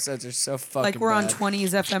 3 episodes are so fucking Like we're on bad. 20s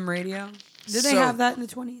FM radio. Did they So- have that in the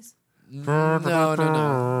 20s? No.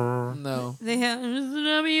 They have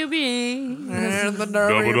WB.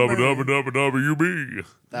 WWWWB.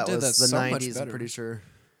 That did was that the so much 90s, I'm better. pretty sure.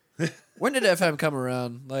 When did FM come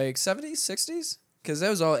around? Like 70s, 60s? Because that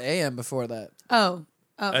was all AM before that. Oh.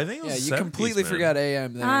 I think it Yeah, was you 70s, completely man. forgot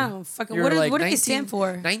AM there. I don't fucking. You What, were is, like what do they 19 stand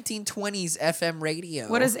for? 1920s FM radio.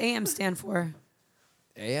 What does AM stand for?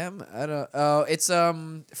 AM? I don't. Oh, it's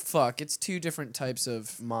fuck. It's 2 different types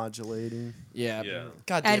of. Modulating. Yeah. Yeah.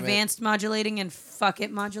 God damn Advanced modulating and fuck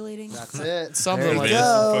it modulating. That's it. Something There you like Advanced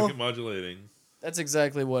that. go. fucking modulating. it. That's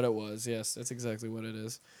exactly what it was. Yes, that's exactly what it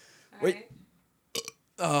is. Wait. Alright.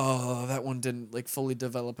 Oh, that one didn't like fully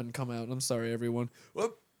develop and come out. I'm sorry, everyone.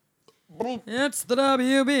 Whoop. It's the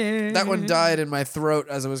WB. That one died in my throat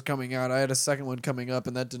as it was coming out. I had a second one coming up,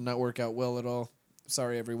 and that did not work out well at all.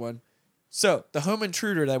 Sorry, everyone. So, the home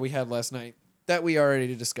intruder that we had last night, that we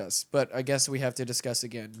already discussed, but I guess we have to discuss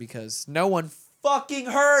again because no one fucking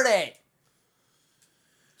heard it.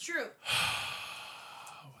 True.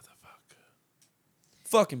 What the fuck?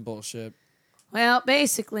 Fucking bullshit. Well,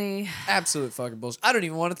 basically, Absolute fucking bullshit. I don't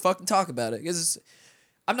even want to fucking talk about it because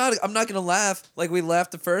I'm not gonna laugh like we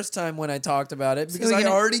laughed the first time when I talked about it because we're I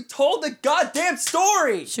gonna- already told the goddamn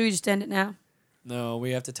story. should we just end it now? No,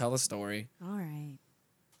 we have to tell a story. All right.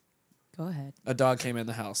 Go ahead. A dog came in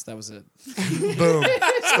the house. That was it. Boom.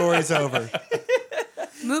 Story's over.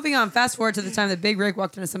 Moving on. Fast forward to the time that Big Rick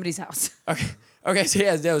walked into somebody's house. Okay. Okay. So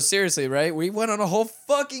yeah, no, seriously, right? We went on a whole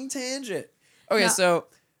fucking tangent. Okay, No. so,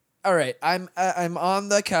 all right, I'm on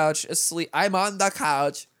the couch asleep. I'm on the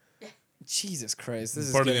couch. Jesus Christ, this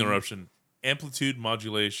is Pardon the getting- interruption. Amplitude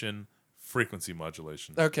modulation, frequency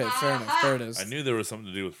modulation. Okay, fair enough. There it is. I knew there was something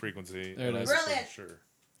to do with frequency. There it and I is. just Brilliant. wasn't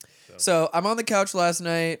sure. So I'm on the couch last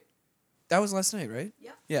night. That was last night, right?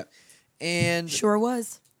 Yep. Yeah. And Sure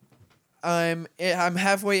was. I'm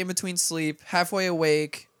halfway in between sleep, halfway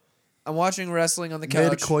awake. I'm watching wrestling on the couch.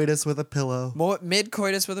 Mid coitus with a pillow. Mid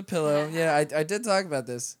coitus with a pillow. Yeah, I did talk about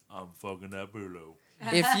this. I'm fucking that pillow.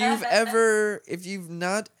 If you've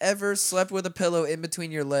not ever slept with a pillow in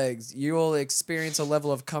between your legs, you will experience a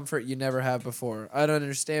level of comfort you never have before. I don't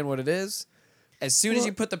understand what it is. As soon as Well-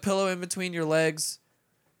 you put the pillow in between your legs,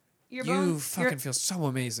 Your you bones, fucking feel so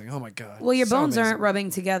amazing. Oh my god. well, your So bones amazing. aren't rubbing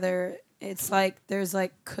together. It's like there's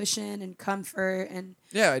like cushion and comfort and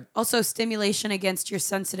Yeah, also stimulation against your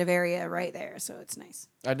sensitive area right there. So it's nice.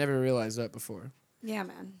 I never realized that before. Yeah,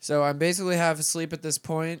 man. So I'm basically half asleep at this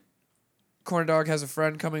point. Corn Dog has a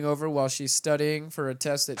friend coming over while she's studying for a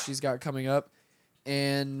test that she's got coming up.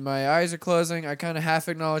 And my eyes are closing. I kind of half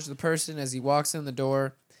acknowledge the person as he walks in the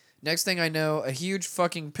door. Next thing I know, a huge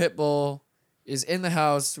fucking pit bull is in the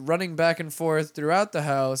house, running back and forth throughout the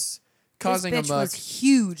house, causing a this bitch muck, was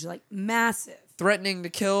huge, like massive. threatening to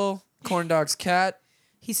kill Corn Dog's cat.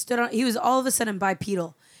 He stood on. He was all of a sudden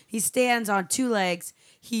bipedal. He stands on 2 legs.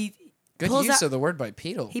 He Good pulls use out, of the word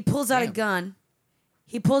bipedal. He pulls out a Damn. gun.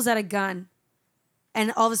 He pulls out a gun,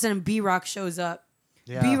 and all of a sudden B-Rock shows up.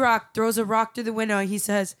 Yeah. B-Rock throws a rock through the window, and he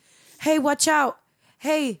says, "Hey, watch out!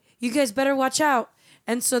 Hey, you guys better watch out!"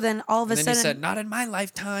 And so then all of a And then he sudden, said, "Not in my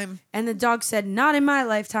lifetime." and the dog said, "Not in my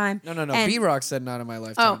lifetime." No. And- B-Rock said, "Not in my Oh,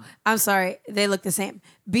 lifetime." I'm sorry. They look the same.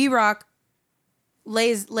 B-Rock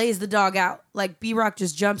lays the dog out. Like B-Rock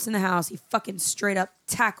just jumps in the house. He fucking straight up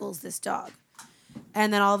tackles this dog.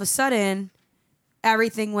 And then all of a sudden,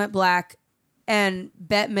 everything went black and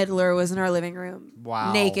Bette Midler was in our living room.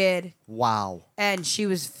 Wow. Naked. Wow. And she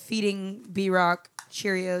was feeding B-Rock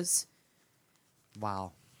Cheerios.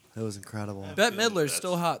 Wow. It was incredible. Bette feeling Midler's that's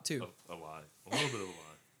still hot too. A lie. A little bit of a lie.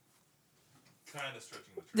 kind of stretching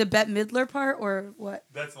the truth. The Bette Midler part or what?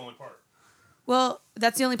 That's the only part. Well,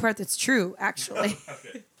 that's the only part that's true, actually.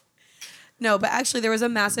 Okay. No, but actually, there was a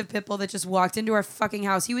massive pit bull that just walked into our fucking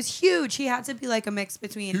house. He was huge. He had to be like a mix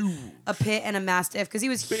between a pit and a mastiff because he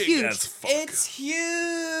was Big huge. as fuck. It's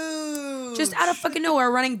huge. Just out of fucking nowhere,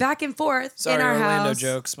 running back and forth Sorry, in our Orlando house.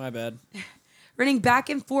 jokes. My bad. Running back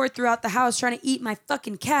and forth throughout the house trying to eat my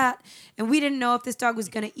fucking cat. And we didn't know if this dog was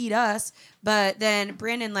going to eat us. But then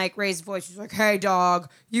Brandon like raised his voice. He's like, hey, dog,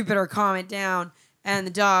 you better calm it down. And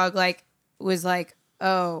the dog like was like,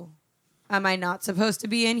 oh, am I not supposed to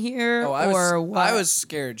be in here Oh, what? I was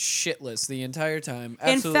scared shitless the entire time. In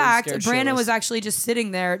Absolutely fact, scared Brandon shitless. was actually just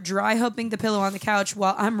sitting there, dry humping the pillow on the couch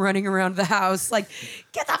while I'm running around the house. Like,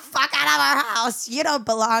 get the fuck out of our house. You don't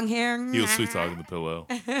belong here. He was sweet talking the pillow.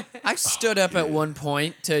 I stood up at one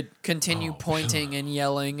point to continue pointing and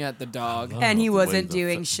yelling at the dog. And he the way wasn't the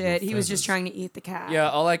doing the shit. He was just feathers. trying to eat the cat. Yeah,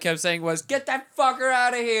 all I kept saying was, get that fucker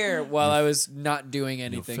out of here, while I was not doing Your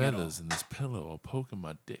anything at all. feathers in this pillow are poking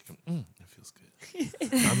my dick. It feels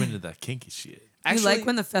good. I'm into that kinky shit. You like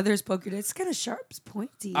when the feathers poke your dick? It's kind of sharp, it's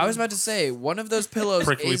pointy. I was about to say, one of those pillows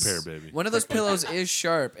Prickly is, pear, baby. One of those pillows is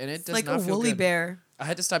sharp, and it does like not a feel woolly good. bear. I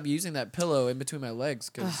had to stop using that pillow in between my legs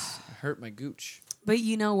because it hurt my gooch. But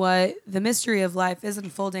you know what? The mystery of life is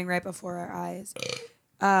unfolding right before our eyes.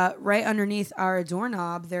 Right underneath our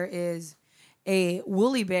doorknob, there is a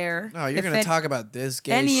woolly bear. Oh, you're If going to it- talk about this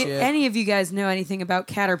gay any shit? any of you guys know anything about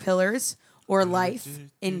caterpillars or life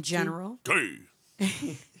in general? Gay.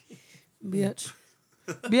 Bitch.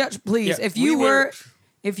 Bitch, please. Yeah,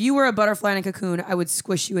 If you were a butterfly in a cocoon, I would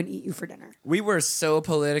squish you and eat you for dinner. We were so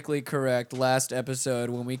politically correct last episode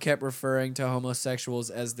when we kept referring to homosexuals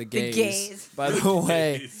as the gays. gays. By the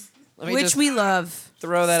way, let me Which just we love.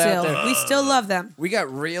 throw that Still. out there. We still love them. We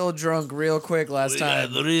got real drunk real quick last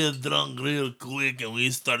time. got real drunk real quick and we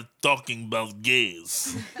started talking about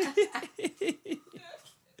gays.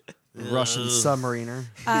 Russian submariner.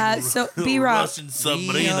 So B-Rock. Russian We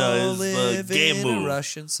submariner all is live a gay in move. a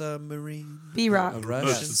Russian submarine. B-Rock. A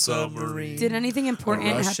Russian submarine. Did anything important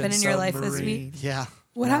A happen in Russian your life this submarine. week? Yeah.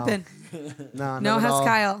 What No. happened? No, No, not at how's all.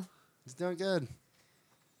 Kyle? He's doing good.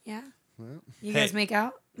 Yeah. Well, You guys Hey. make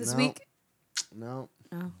out this No. week? no,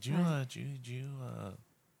 Oh, Do you,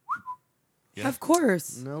 Yeah. Of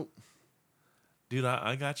course. nope. dude,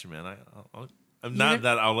 I got you, man. I'm You not didn't-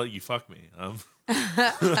 that I'll let you fuck me.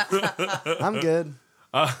 I'm good.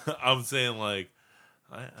 I'm saying like,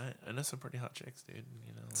 I know some pretty hot chicks, dude.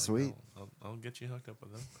 You know, like, Sweet. I'll get you hooked up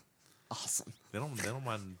with them. Awesome. They don't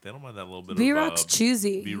mind that little bit. B-Rock's of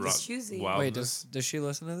choosy. B-Rock. He's choosy. Wow. Wait, does she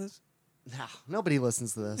listen to this? No, nobody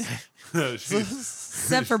listens to this.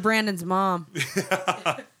 Except for Brandon's mom.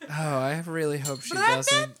 Oh, I really hope she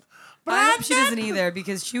doesn't. I hope she doesn't either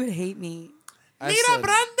because she would hate me. I've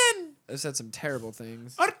said some terrible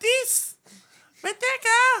things. Ortiz,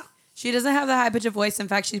 Meteca. She doesn't have the high pitch of voice. In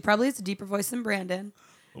fact, she probably has a deeper voice than Brandon.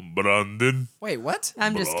 Brandon. Wait, what?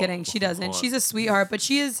 I'm just kidding. She doesn't. She's a sweetheart, but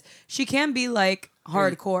she can be like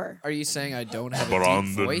hardcore. Are you saying I don't have a deep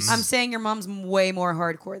Brandon. voice? I'm saying your mom's way more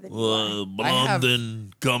hardcore than you are.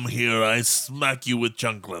 Brandon, come here. I smack you with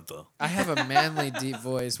chancleta. I have a manly deep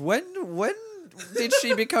voice. When did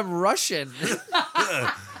she become Russian?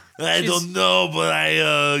 I don't know, but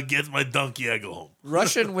I get my donkey. I go home.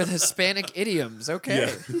 Russian with Hispanic idioms.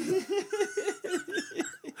 Okay.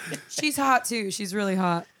 She's hot too. She's really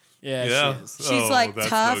hot. Yeah, Yeah. she is. She's like that's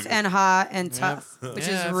tough no good. and hot and tough, which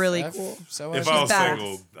Yeah, is really I've- cool. So If I've- I was bad.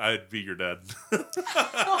 single, I'd be your dad.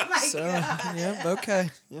 Oh so yeah, okay.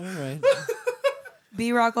 All right.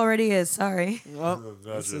 B-Rock already is. Sorry. Well,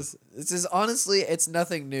 Gotcha. this is honestly, it's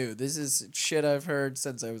nothing new. This is shit I've heard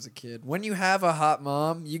since I was a kid. When you have a hot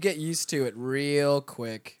mom, you get used to it real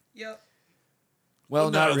quick. Yep. Well,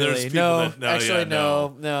 No, not there's really. people No, that- no, actually, yeah,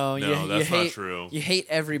 no. no. You No, that's not hate, true. You hate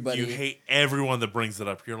everybody. You hate everyone that brings it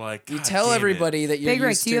up. You're like, You "God tell damn it." everybody that you're Big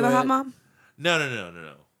Rick, used do you to have a hot it. mom? No.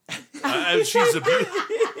 She's a beautiful.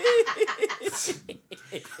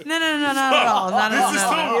 No, not at all. Not at all. This is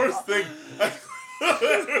Not at the all. worst thing.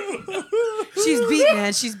 She's beat,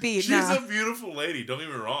 man. She's beat. She's Nah. a beautiful lady. Don't get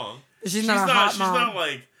me wrong. She's not a hot She's mom. not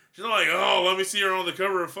like. She's not like. Oh, let me see her on the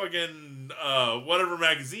cover of fucking whatever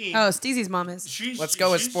magazine. Oh, Steezy's mom is. Let's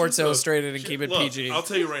go with she's Sports just a- Illustrated and keep it look, PG. I'll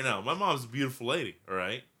tell you right now. My mom's a beautiful lady. All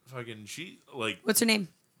right. Fucking she like. What's her name?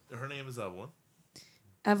 Her name is Evelyn.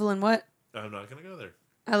 Evelyn what? I'm not gonna go there.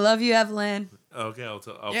 I love you, Evelyn. Okay, I'll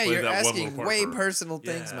Yeah, play you're that one asking little part way for her. personal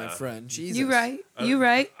things, my Yeah. friend. Jesus. You right. You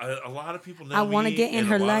right. A lot of people know I wanna me, get in and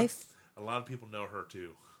her a lot life. A lot of people know her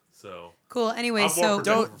too. So Cool. Anyway, I'm so more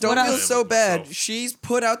protective Don't What feel else? so bad. Myself. She's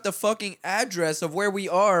put out the fucking address of where we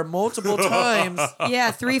are multiple times.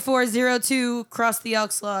 yeah, 3402 cross the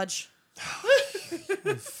Elks Lodge.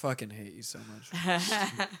 I fucking hate you so much.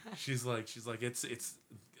 she's like,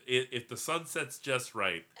 if the sun sets just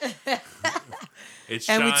right, it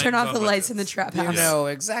And we shines turn off on the my lights in the tits. trap You house. know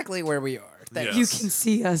exactly where we are. Thanks. Yeah. You can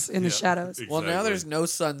see us in the Yeah. shadows. Well, now Exactly. there's no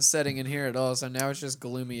sun setting in here at all, so now it's just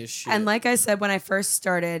gloomy as shit. And like I said when I first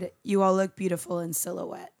started, you all look beautiful in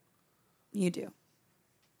silhouette. You do.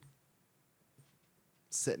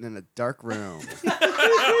 Sitting in a dark room.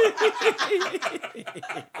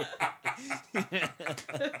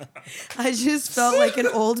 I just felt like an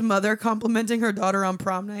old mother complimenting her daughter on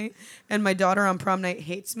prom night, and my daughter on prom night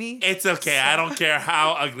hates me. It's okay. I don't care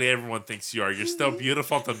how ugly everyone thinks you are. You're still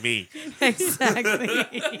beautiful to me. Exactly.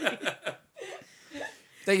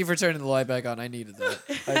 Thank you for turning the light back on. I needed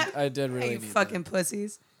that. I did really You need fucking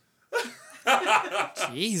pussies. that.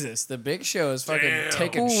 Jesus, the Big Show is fucking Damn.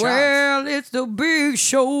 taking shots. Well, it's the big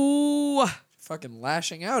show. Fucking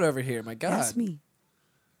lashing out over here. My God. That's me.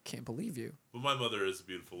 Can't believe you. But my mother is a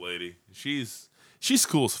beautiful lady. She's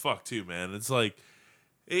cool as fuck too, man. It's like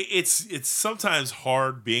it's sometimes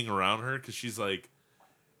hard being around her because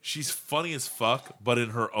she's funny as fuck, but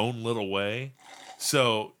in her own little way.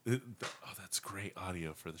 So, that's great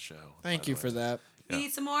audio for the show. Thank you for that. You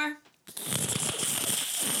need some more?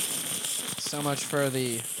 So much for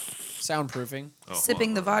the soundproofing. Oh,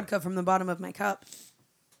 Sipping the vodka from the bottom of my cup.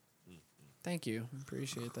 Thank you.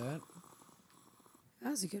 Appreciate that. That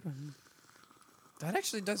was a good one. That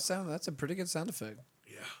actually does sound. That's a pretty good sound effect.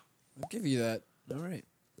 Yeah. I'll give you that. All right.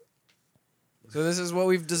 So this is what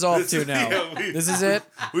we've dissolved to now. This is it.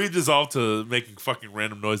 We dissolved to making fucking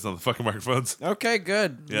random noises on the fucking microphones. Okay,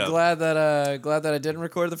 good. Yeah. I'm glad that I didn't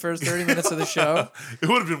record the first 30 minutes of the show. It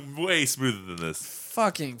would have been way smoother than this.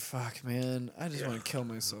 Fucking fuck, man. I just want to kill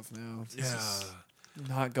myself now. This is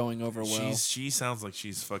not going over well. She sounds like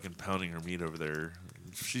she's fucking pounding her meat over there.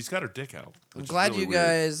 She's got her dick out. I'm glad you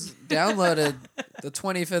guys downloaded the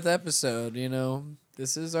 25th episode, you know.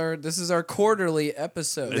 This is our quarterly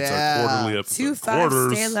episode. It's Yeah. our quarterly episode.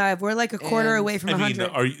 2-5, stay alive. We're like a quarter And- away from I mean,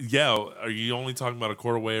 100. are you only talking about a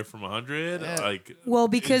quarter away from 100? Yeah. Like, Well,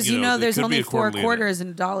 because you know it there's could be only a 4 quarterly in it. quarters in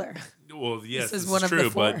a dollar. Well, yes, This is this one is of the true,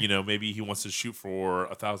 4. but maybe he wants to shoot for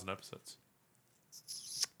 1,000 episodes,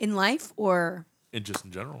 In life, or in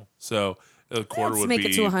general. So a quarter let's would make be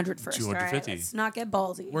it to 100 first. All right, 250. let's not get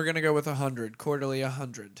ballsy. We're going to go with 100, quarterly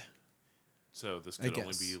 100. So this I could only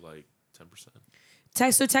guess. be like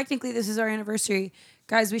 10%. So technically, this is our anniversary,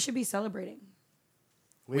 guys. We should be celebrating.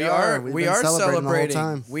 We are. We've We been are celebrating the whole celebrating.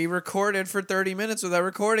 time. We recorded for 30 minutes without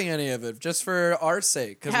recording any of it, just for our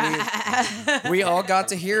sake, because we all got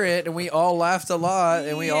to hear it and we all laughed a lot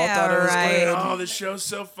and we all Yeah, thought it was right. good. Oh, this show's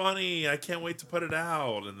so funny. I can't wait to put it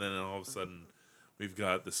out. And then all of a sudden, we've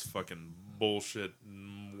got this fucking bullshit,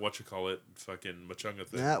 fucking machunga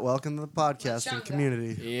thing. Yeah, welcome to the podcasting Chunga.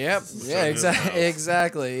 community. Yep. Yeah.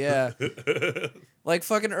 Exactly. Yeah. Like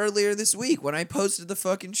fucking earlier this week when I posted the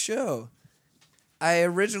fucking show. I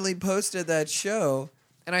originally posted that show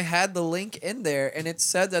and I had the link in there and it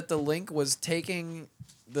said that the link was taking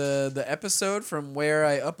the episode from where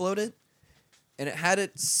I uploaded and it had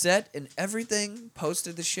it set and everything,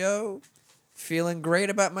 posted the show, feeling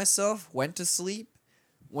great about myself, went to sleep,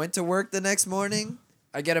 went to work the next morning.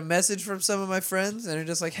 I get a message from some of my friends and they're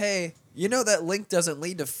just like, hey, you know that link doesn't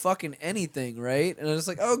lead to fucking anything, right? And I was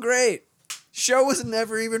like, oh, great. Show was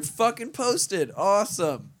never even fucking posted.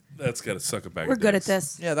 Awesome. That's got to suck a bag We're of good at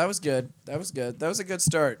dicks. this. Yeah, that was good. That was good. That was a good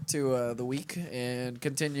start to the week and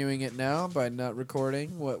continuing it now by not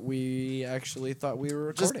recording what we actually thought we were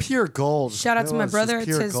recording. Just pure gold. Shout out It to my was brother. just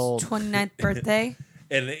It's pure his gold. 29th birthday.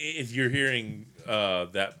 And if you're hearing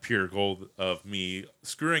that pure gold of me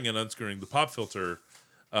screwing and unscrewing the pop filter,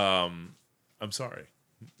 I'm sorry.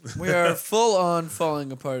 We are full on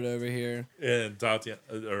falling apart over here. And Tatiana,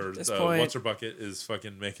 or This point- what's her bucket is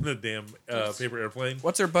fucking making a damn paper airplane.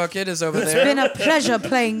 What's her bucket is over It's there. been a pleasure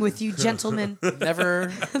playing with you, gentlemen.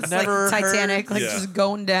 Never, It's never like Titanic, heard, like Yeah. just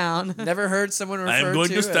going down. never heard someone refer I'm going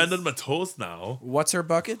to stand as, on my toes now. what's her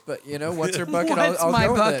bucket? But you know, what's her bucket? What's I'll my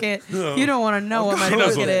go with it. bucket? You don't want to know what my She knows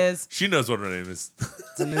bucket what- is. She knows what her name is.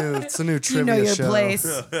 It's a new You trivia know your show. place.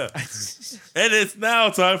 And it's now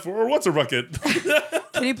time for What's Her Bucket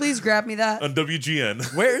Can you please grab me that? on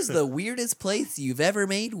WGN. Where's the weirdest place you've ever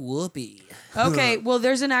made whoopee? Okay, well,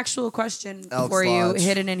 there's an actual question Elks for you Lodge.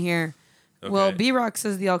 hidden in here. Well, Okay. B-Rock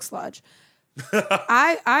says the Elks Lodge.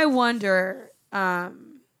 I wonder, have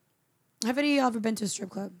any of y'all ever been to a strip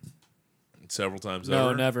club? several times No,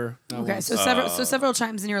 over. never. Not Okay, once. so several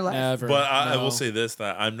times in your life. Never. But I No. will say this,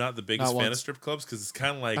 that I'm not the biggest Not fan of once. strip clubs because it's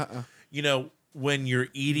kind of like, when you're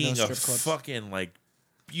eating No a strip clubs. fucking like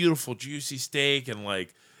beautiful juicy steak and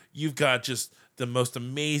like you've got just the most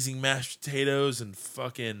amazing mashed potatoes and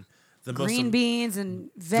fucking the Green most beans and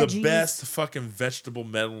veggies. the best fucking vegetable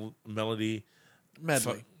melody.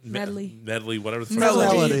 Medley. Medley. Whatever the fuck.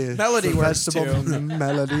 Melody. Melody The works vegetable too.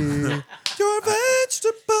 melody. Your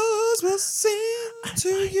vegetables will sing to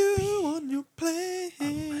you on your plate.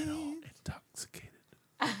 Intoxicated.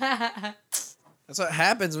 That's what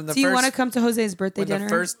happens when the Do you want to first come to Jose's birthday when dinner? the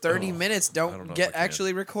first 30 Oh, minutes I don't know don't if get I can.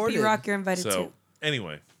 actually recorded. B-Rock, you're invited So too.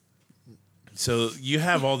 anyway, so you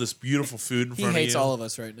have all this beautiful food in He front hates of you. all of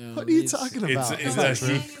us right now. What are you He's- talking It's, about? it's Come on,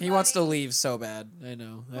 actually, bro. He wants to leave so bad. I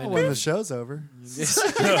know. Oh, when the show's over.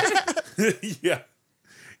 yeah.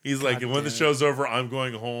 He's like, God when the damn it. show's over, I'm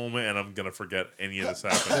going home and I'm gonna forget any of this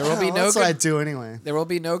There happened. will be Oh, no that's what I good, do anyway. there will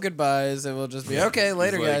be no goodbyes. It will just be okay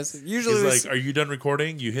later, He's like- guys. Usually, we He's like, "Are you done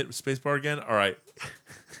recording? You hit spacebar again? All right."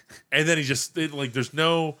 And then he just there's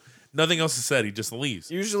nothing else is said. He just leaves.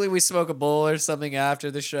 usually we smoke a bowl or something after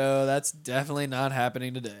the show. That's definitely not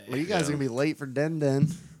happening today. Well, you guys are gonna be late for Den.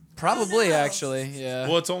 Probably actually, yeah.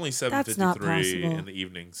 Well, it's only That's not 7:53 possible. in the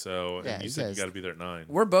evening, so Yeah, and you you said you guys- got to be there at 9.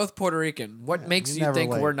 We're both Puerto Rican. What makes we're you never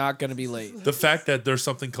think late. we're not going to be late? The fact that there's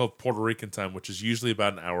something called Puerto Rican time, which is usually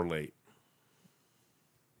about an hour late.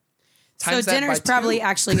 So Times that dinner's by probably 2.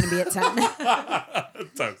 actually going to be at 10.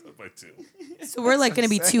 Times that by 2. So we're like going to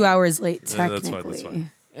be 2 hours late, Yeah, that's technically.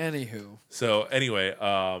 fine, Anywho, So anyway,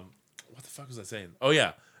 what the fuck was I saying? Oh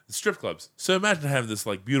yeah, the strip clubs. So imagine having this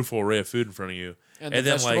like beautiful array of food in front of you, and the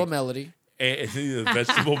then vegetable like melody. the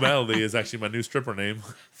vegetable melody is actually my new stripper name.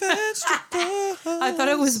 I thought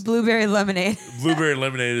it was blueberry lemonade. Blueberry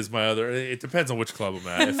lemonade is my other. It depends on which club I'm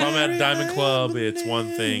at. If I'm at Diamond Club, it's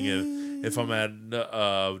one thing. And if I'm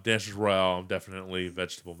at Dancers Royale, I'm definitely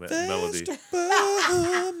vegetable melody.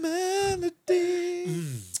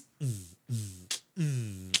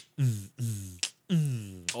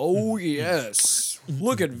 Oh yes.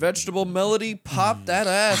 Look at vegetable melody. Pop that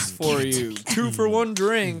ass for you. 2 for 1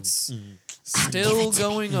 drinks. Still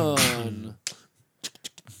going on.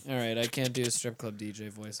 All right, I can't do a strip club DJ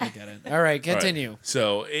voice. I get it. All right, All right. continue.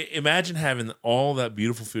 So imagine having all that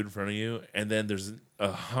beautiful food in front of you, and then there's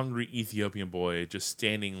a hungry Ethiopian boy just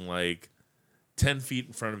standing like 10 feet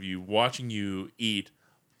in front of you, watching you eat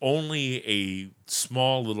only a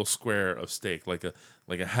small little square of steak, like a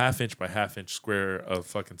half-inch by half-inch square of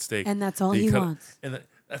fucking steak. And that's all that you he cut- wants. And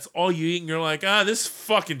that's all you eat, and you're like, this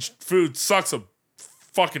fucking food sucks a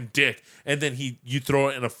fucking dick. And then you throw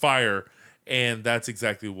it in a fire, and that's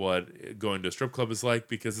exactly what going to a strip club is like,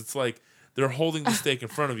 because it's like they're holding the steak in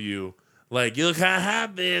front of you, like, you can't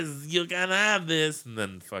have this, you can't have this, and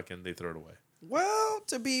then fucking they throw it away. Well,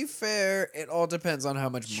 to be fair, it all depends on how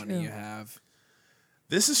much money True. you have.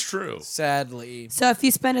 This is true. Sadly. So if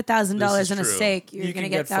you spend $1,000 This on a is true. steak, you're You going to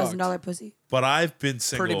can get get fucked. $1,000 pussy. But I've been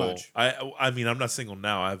single. Pretty much. I mean, I'm not single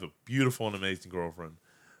now. I have a beautiful and amazing girlfriend.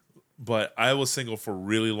 But I was single for a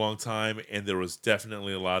really long time, and there was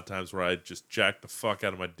definitely a lot of times where I just jacked the fuck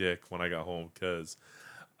out of my dick when I got home because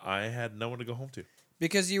I had no one to go home to.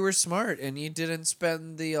 Because you were smart and you didn't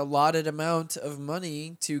spend the allotted amount of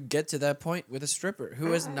money to get to that point with a stripper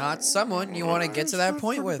who is not someone you want to get to that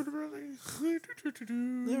point with.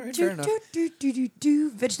 All right, fair enough.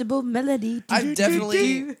 Vegetable melody. I've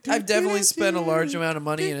definitely spent a large amount of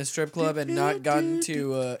money in a strip club and not gotten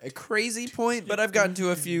to a crazy point, but I've gotten to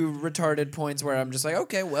a few retarded points where I'm just like,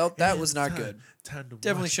 okay, well, that was not good. Time to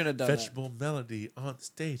Definitely watch shouldn't have done that. vegetable melody on the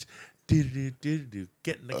stage. Do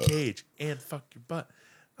get in the cage and fuck your butt.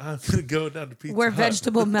 I'm gonna go down to Pizza Where Hut.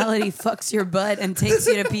 vegetable melody fucks your butt and takes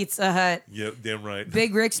you to Pizza Hut. Yep, damn right.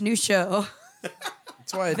 Big Rick's new show.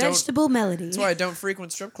 That's why I don't. Vegetable melody. That's why I don't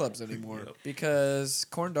frequent strip clubs anymore Yep. because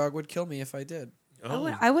corn dog would kill me if I did. Oh,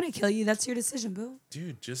 I wouldn't kill you. That's your decision, boo.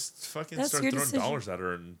 dude, just fucking That's start your throwing decision. dollars at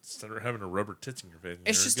her and start having a rubber tits in your face. and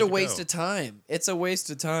It's you're just good a to waste go. of time. It's a waste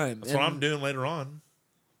of time. That's what I'm And- doing later on.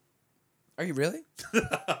 Are you really?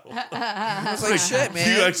 I was like, shit,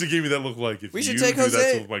 man. You actually gave me that look like if We should you take do that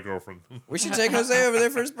Jose. with my girlfriend. We should take Jose over there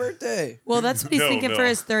for his birthday. Well, that's what he's No, thinking no. for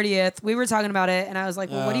his 30th. We were talking about it, and I was like,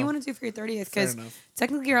 well, what do you Oh. want to do for your 30th? Fair Because enough.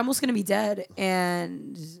 technically you're almost going to be dead,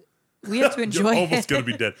 and we have to enjoy You're almost it. gonna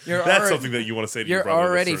be dead. You're That's already- something that you want to say to your You're brother. that's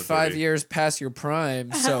already turning 5 30. years past your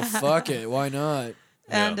prime, so fuck it. Why not?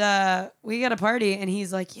 And we got a party, and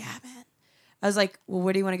he's like, yeah, man. I was like, well,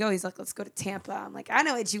 where do you want to go? He's like, let's go to Tampa. I'm like, I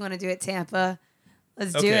know what you want to do at Tampa.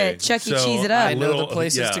 Let's do Okay, it. Chuck E. so Cheese it I up. know the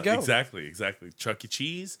places to go. Exactly. Chuck E.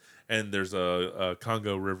 Cheese, And there's a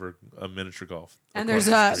Congo River miniature golf. And across there's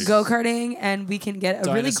the street. go-karting, and we can get a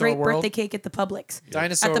really Dinosaur great World. birthday cake at the Publix.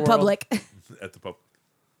 Dinosaur At the World. Public. At the pub.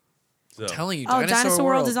 So, I'm telling you, Oh, Dinosaur World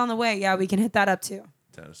World is on the way. Yeah, we can hit that up too.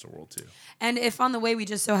 Dinosaur World 2. And if on the way we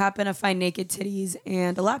just so happen to find naked titties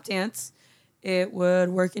and a lap dance, it would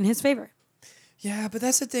work in his favor. Yeah, but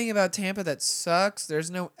that's the thing about Tampa that sucks. There's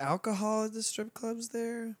no alcohol at the strip clubs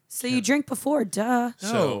there. So you drink before, duh. No,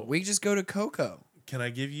 So- we just go to Coco. Can I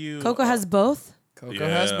give you... Coco has both. Coco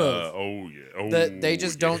has both. Oh, yeah. Oh, They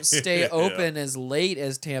just yeah. don't stay open as late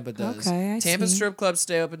as Tampa does. Okay, I Tampa see. strip clubs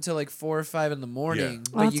stay open until like 4 or 5 in the morning,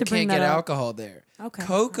 I'll have but you to bring can't get that up. alcohol there. Okay.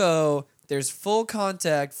 Coco, there's full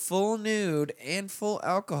contact, full nude, and full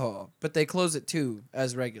alcohol, but they close at 2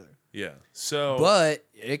 as regular. Yeah. So... But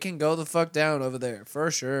it can go the fuck down over there for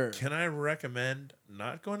sure. Can I recommend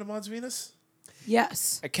not going to Mons Venus?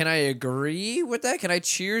 Yes. Can I agree with that? Can I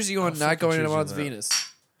cheers you on I'll not fucking going to cheers you on Mons that. Venus?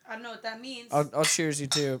 I don't know what that means. I'll cheers you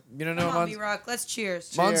too. You don't know Come on, Mons, B-Rock. Let's cheers.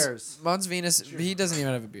 Cheers. Mons Venus. He doesn't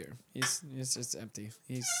even have a beer. He's just empty.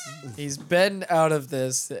 He's been out of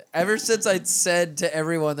this ever since I said to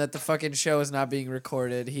everyone that the fucking show is not being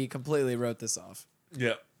recorded. He completely wrote this off.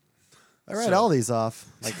 Yeah. I write all these off,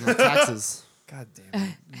 like my taxes. God damn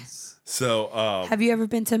it. It's- So, Have you ever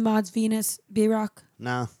been to Mods Venus, B-Rock?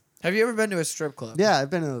 No. Have you ever been to a strip club? Yeah,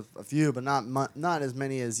 I've been to a few, but not as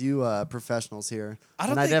many as you professionals here. I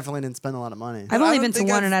don't and I think- definitely didn't spend a lot of money. I've I only don't been to think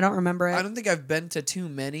one, I've- and I don't remember it. I don't think I've been to too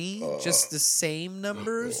many, just the same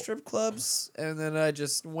number of strip clubs, and then I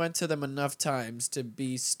just went to them enough times to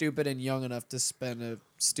be stupid and young enough to spend a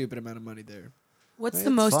stupid amount of money there. What's It's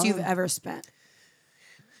the most fun. you've ever spent?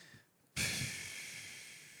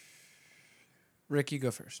 Rick, you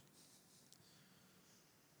go first.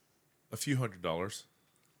 a few $100s.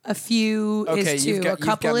 A few Okay, is you've 2. got- A you've got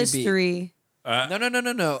couple me is beat. 3.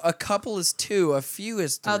 No. A couple is 2. A few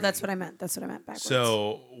is 3. Oh, that's what I meant. That's what I meant backwards.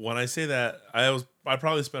 So when I say that, I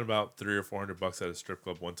probably spent about $300 or $400 at a strip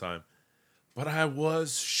club one time, but I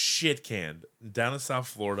was shit canned down in South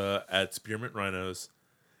Florida at Spearmint Rhinos,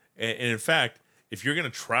 and in fact, if you're gonna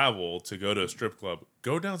travel to go to a strip club,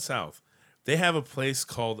 go down south. They have a place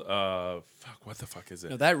called what the fuck is it?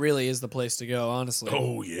 No, that really is the place to go, honestly.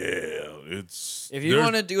 Oh yeah, it's If you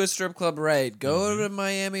want to do a strip club right, go to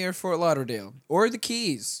Miami or Fort Lauderdale or the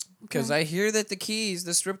Keys, because I hear that the Keys,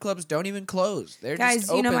 the strip clubs, don't even close. They're guys,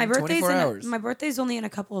 just open my birthday's 24 hours. my birthday's only in a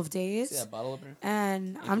couple of days, Yeah, bottle opener.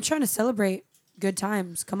 and I'm trying to celebrate good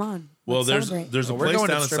times. Come on. Well, let's celebrate. there's a Oh, we're place going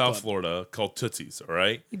to down in strip South club. Florida called Tootsie's. All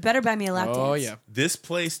right, You better buy me a lap dance. Oh yeah. this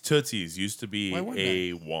place Tootsie's used to be Why wouldn't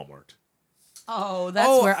a Walmart. Oh, that's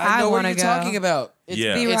where I know want what to you're go. talking about. It's,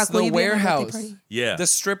 Yeah. it's B-Rock, will the you be at my birthday warehouse, party? Yeah, the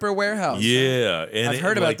stripper warehouse. Yeah, and I've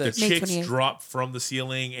heard about like, this. The May chicks 28th. drop from the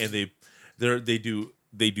ceiling, and they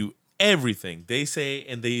do everything they say,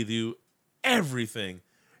 and they do everything,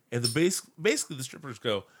 and basically the strippers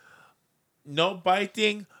go, no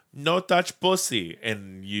biting, no touch pussy,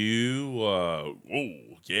 and you, oh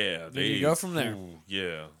yeah, you go from there. ooh,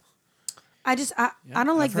 yeah, I don't like I've heard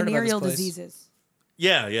about this venereal place. diseases.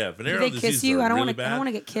 yeah. Do Venereal they kiss diseases you? are I don't really want to. I bad. don't want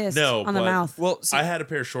to get kissed No, on the but- mouth. Well, see, I had a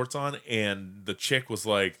pair of shorts on, and the chick was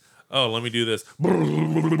like, "Oh, let me do this,"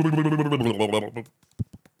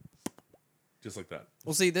 just like that.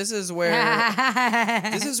 this is where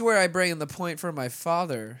this is where I bring in the point for my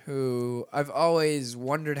father, who I've always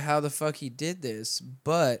wondered how the fuck he did this,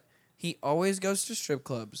 but he always goes to strip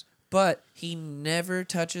clubs, but he never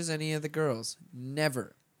touches any of the girls.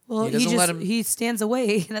 Never. Well, He doesn't let him. he stands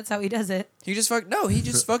away. That's how he does it. He just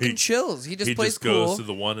fucking He- chills. He just he plays just cool. goes to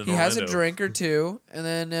the one in he has a Orlando. drink or two, and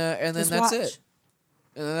then Just that's watch. it.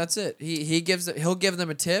 And then that's it. He'll give them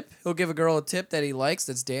a tip. He'll give a girl a tip that he likes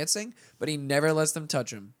that's dancing, but he never lets them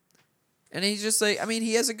touch him. And he's just like, I mean,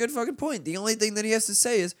 he has a good fucking point. The only thing that he has to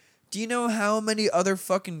say is, do you know how many other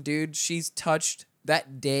fucking dudes she's touched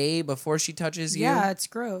that day before she touches you? Yeah, it's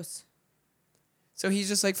gross. So he's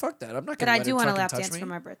just like, fuck that. I'm not But gonna I let do her want a fucking lap touch dance me. for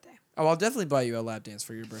my birthday. Oh, I'll definitely buy you a lap dance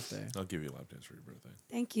for your birthday. I'll give you a lap dance for your birthday.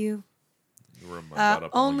 Thank you. You were my butt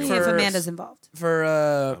up, Only I'm if For- Amanda's involved. For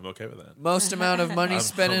I'm okay with that. most amount of money I'm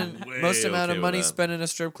spending, way most amount okay of with money that. spent in a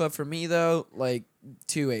strip club for me though, like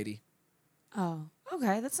 $280. Oh,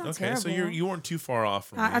 okay. That's not Okay, terrible. so you weren't too far off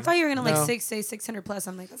from me. I thought you were gonna No. say 600 plus.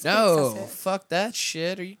 I'm like, that's No, excessive. fuck that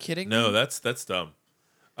shit. Are you kidding me? No, that's dumb.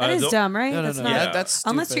 That is dumb, right? No, That's no. not. Yeah. That's stupid.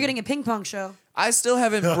 Unless you're getting a ping pong show. I still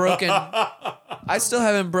haven't broken. I still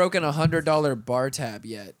haven't broken $100 bar tab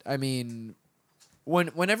yet. I mean,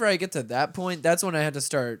 whenever I get to that point, that's when I had to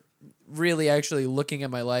start really actually looking at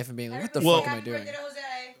my life and being like, what the Well- fuck am I doing?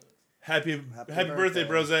 Happy birthday,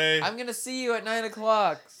 Brose. I'm gonna see you at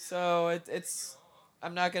 9:00, so it's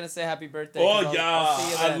I'm not gonna say happy birthday. 'Cause I'll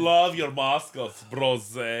see you I then. love your mascots,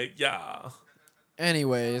 bros. Yeah.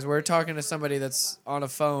 Anyways, we're talking to somebody that's on a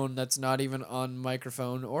phone that's not even on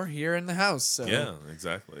microphone or here in the house. So Yeah,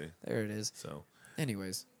 exactly. there it is. So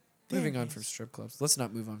Anyways, moving on from strip clubs. Let's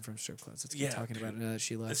not move on from strip clubs. Let's keep Yeah, talking about it now that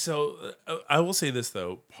she left. So I will say this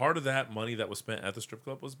though: part of that money that was spent at the strip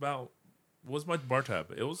club was my bar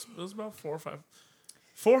tab. It was about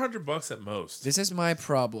 $400 at most. This is my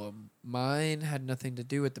problem. Mine had nothing to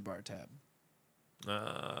do with the bar tab.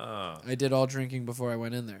 I did all drinking before I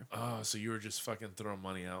went in there. So you were just fucking throwing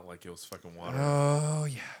money out like it was fucking water. Oh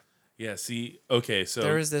yeah. Yeah. See, okay, so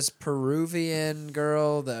There was this Peruvian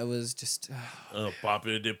girl that was just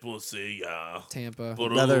Popping the pussy, yeah. Tampa.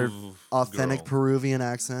 Another Peru authentic girl. Peruvian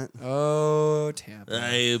accent. Oh, Tampa.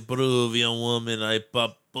 I Peruvian woman, I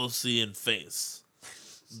pop pussy in face.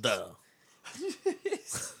 Duh.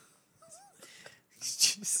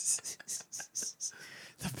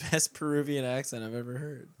 The best Peruvian accent I've ever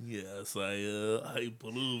heard. Yes, I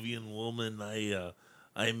Peruvian woman,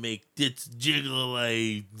 I make tits jiggle,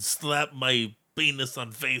 I slap my penis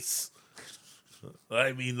on face.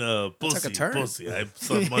 I mean, pussy, a turn. pussy. I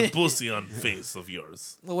slap my pussy on face of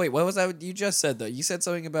yours. Well, wait, what was that you just said though? You said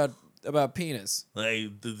something about penis.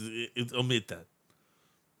 Omit that.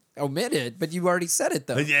 Omit it, but you already said it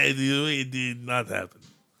though. Yeah, it did not happen.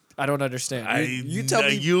 I don't understand. You tell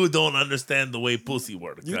me. You don't understand the way pussy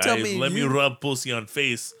works. You tell me Let me you- rub pussy on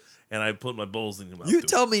face, and I put my balls in your mouth. You too.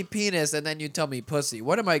 tell me penis, and then you tell me pussy.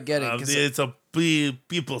 What am I getting? 'Cause It's a pee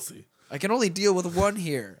pussy. I can only deal with one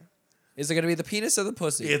here. Is it gonna be the penis or the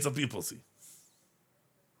pussy? It's a pee pussy.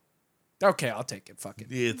 Okay, I'll take it. Fuck it.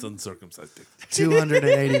 It's uncircumcised dick.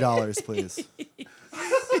 $280, please.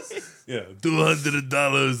 Yeah.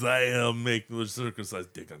 $200. I make a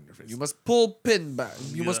circumcised dick on your face. You must pull pin back.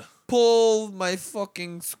 You must Yeah. pull my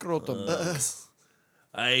fucking scrotum back.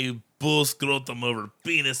 I pull scrotum over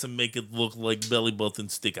penis and make it look like belly button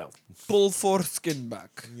stick out. Pull foreskin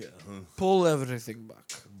back. Yeah. Pull everything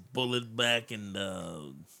back. Pull it back and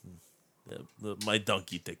my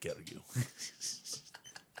donkey take care of you.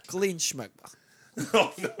 Clean schmegma.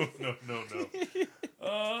 Oh,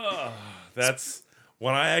 no. That's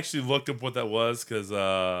when I actually looked up what that was because,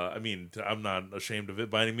 I mean, I'm not ashamed of it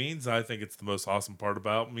by any means. I think it's the most awesome part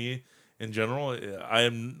about me in general.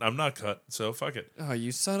 I'm not cut, so fuck it. Oh,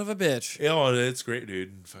 you son of a bitch. Oh, it's great,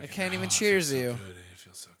 dude. I can't even it cheers feels so you. good. It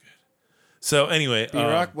feels so good. So anyway,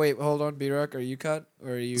 B-Rock, wait, hold on. B-Rock, are you cut?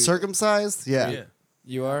 Or are you... Circumcised? Yeah. yeah.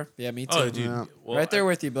 You are? Yeah, me too. Oh, dude. Yeah. Well, right there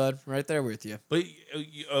with you, bud. Right there with you. But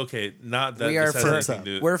okay, not that We are this has for- anything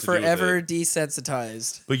to We're to do with forever it.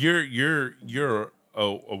 desensitized. But you're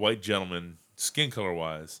a white gentleman, skin color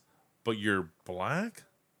wise, but you're black.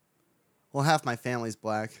 Well, half my family's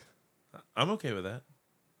black. I'm okay with that.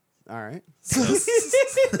 All right.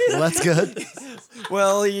 Well, that's good.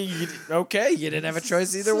 Well, okay, you didn't have a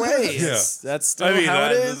choice either way. Yeah. That's still I mean, how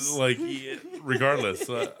it is. like, regardless,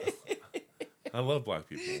 I love black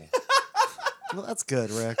people. Well, that's good,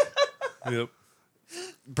 Rick. Yep.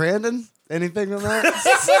 Brandon, anything on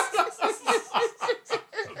that?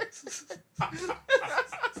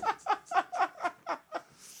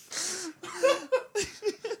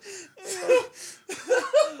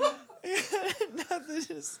 Nothing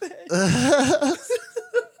to say.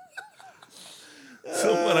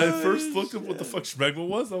 So when I first looked up what the fuck schmegma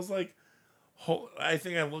was, I was like, I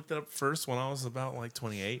think I looked it up first when I was about like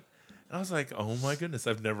 28. And I was like, oh my goodness,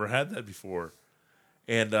 I've never had that before.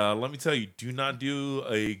 And let me tell you, do not do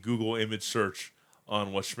a Google image search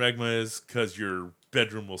on what schmegma is because your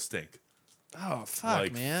bedroom will stink. Oh, fuck,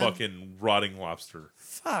 like man. fucking rotting lobster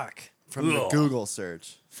Fuck. From the Ugh. Google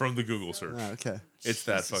search. from the Google search. Oh, okay. It's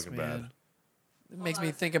that Jesus, fucking man. bad. It makes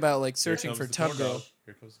me think about like Here searching comes for the tub doorbell. girl.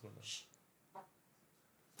 Here comes the doorbell.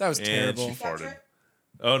 That was And terrible. she farted.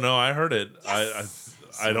 Oh no, I heard it. I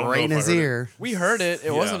don't Right know in if his I heard it. ear. We heard it. It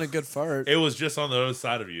Yeah. wasn't a good fart. It was just on the other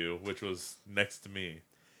side of you, which was next to me.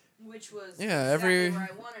 Which was Yeah, every- where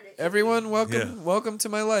I wanted it to Everyone, be. welcome to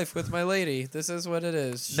my life with my lady. This is what it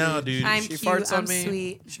is. No, dude. I'm she cute, farts on I'm me.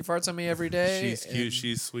 sweet. She farts on me every day. She's cute. and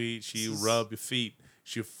She's sweet. She rub your feet.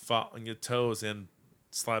 She fought on your toes and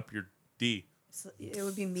slap your D. It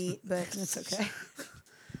would be meat, but it's okay.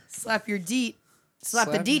 Slap your deet. Slap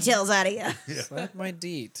the Slap- details out of you. slap my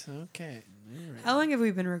deet. Okay. All right. How long have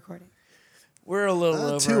we been recording? We're a little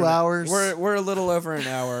over 2 hours. We're a little over an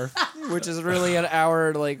hour, which is really an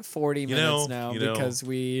hour like 40 minutes now you know. because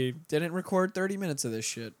we didn't record 30 minutes of this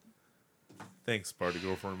shit. Thanks, Party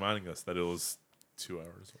Girl, for reminding us that it was 2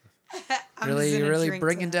 hours. I'm just gonna Really drink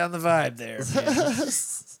bringing to down the vibe there. Man.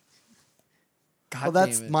 God Well,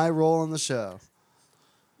 that's damn it. my role on the show.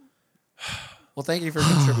 Well, Well, thank you for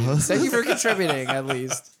contributing. Thank you for contributing, at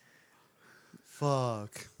least.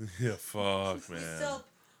 Fuck. Yeah, fuck, man.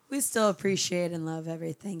 We still appreciate and love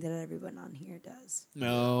everything that everyone on here does.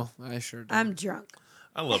 No, I sure don't. I'm drunk.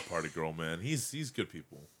 I love Party Girl, man. He's good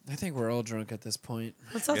people. I think we're all drunk at this point.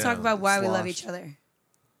 Let's all Yeah. talk about why we love Sloshed. each other.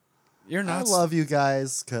 You're I not. love you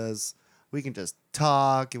guys because we can just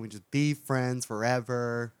talk and we just be friends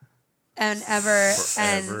forever. And ever,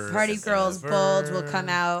 Forever and Party and Girls ever. bulge will come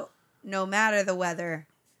out no matter the weather.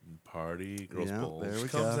 Party Girls Yeah, Bulge there we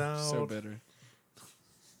comes go. out. So bitter.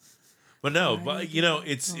 But no, but you know,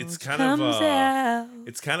 it's kind Comes of out.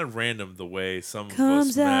 it's kind of random the way some of Comes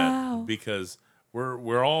us met out. because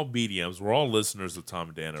we're all BDMs, we're all listeners of Tom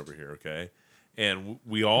and Dan over here, okay? And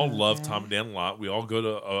we all love Tom and Dan a lot. We all go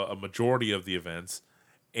to a majority of the events,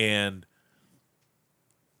 and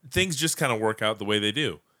things just kind of work out the way they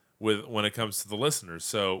do when it comes to the listeners.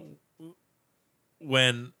 So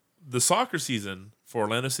when the soccer season for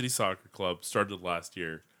Orlando City Soccer Club started last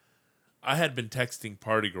year, I had been texting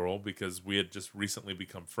Party Girl because we had just recently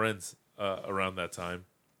become friends around that time,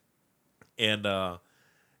 and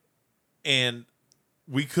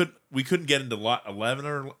we couldn't get into lot 11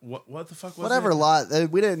 or what the fuck was Whatever it? lot.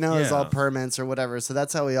 We didn't know it was all Yeah. permits or whatever. So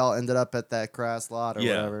that's how we all ended up at that grass lot or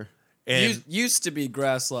Yeah. whatever. And Used to be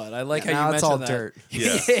grass lot. I like how now you it's mentioned all that. dirt.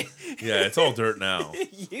 yeah, yeah, it's all dirt now.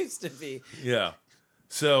 It used to be. Yeah.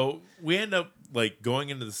 So we end up like going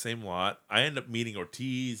into the same lot. I end up meeting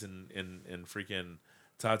Ortiz and freaking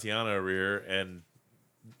Tatiana over here, and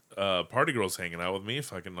Party Girl's hanging out with me.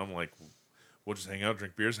 Fucking, I'm like, we'll just hang out,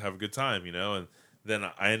 drink beers, have a good time, you know. And then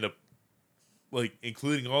I end up like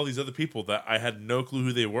including all these other people that I had no clue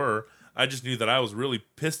who they were. I just knew that I was really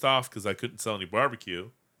pissed off because I couldn't sell any barbecue,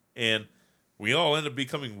 and we all end up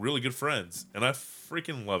becoming really good friends, and I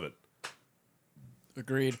freaking love it.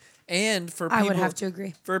 Agreed. And for people, I would have to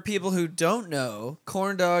agree. For people who don't know,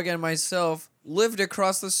 Corn Dog and myself lived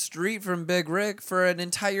across the street from Big Rick for an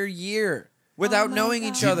entire year without my knowing God.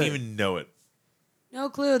 each Didn't other. even know it. No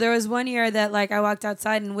clue. There was one year that like I walked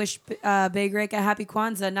outside and wished Big Rick a happy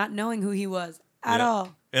Kwanzaa, not knowing who he was at Yeah.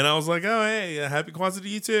 all. And I was like, oh, hey, happy Kwanzaa to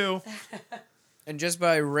you too. And just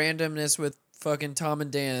by randomness with fucking Tom and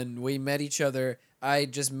Dan, we met each other. I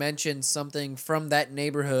just mentioned something from that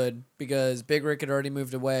neighborhood because Big Rick had already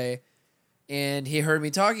moved away. And he heard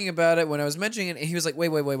me talking about it when I was mentioning it. And he was like,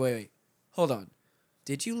 wait. Hold on.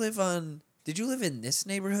 Did you live in this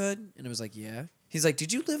neighborhood? And I was like, yeah. He's like,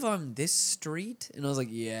 did you live on this street? And I was like,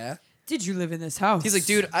 yeah. Did you live in this house? He's like,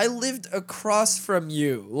 dude, I lived across from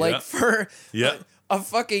you, like Yeah. for Yeah. a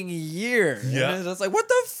fucking year. Yeah. And I was like, what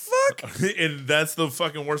the fuck? And that's the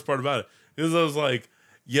fucking worst part about it. Is I was like,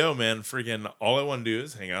 yo, man, freaking all I want to do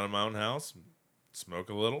is hang out in my own house, smoke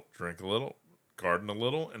a little, drink a little, garden a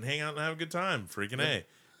little, and hang out and have a good time. Freaking A.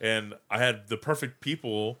 And I had the perfect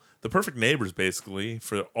people, the perfect neighbors, basically,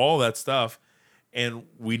 for all that stuff. And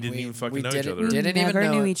we didn't even fucking know each other. Didn't even never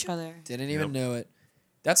know knew it. each other. Didn't even Yep. know it.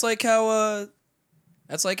 That's like how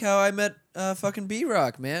I met fucking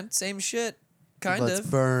B-Rock, man. Same shit. Kind Let's of.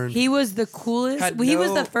 burn. He was the coolest. Had He was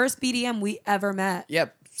no- the first BDM we ever met.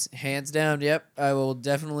 Yep. Hands down. Yep. I will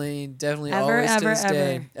definitely Ever, always to ever, this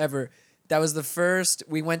day. ever. Ever. That was the first.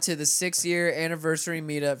 We went to the 6-year anniversary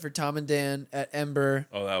meetup for Tom and Dan at Ember.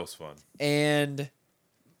 Oh, that was fun. And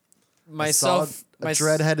I myself. saw a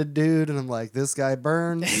dread-headed dude, and I'm like, this guy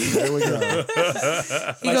burned. There we go.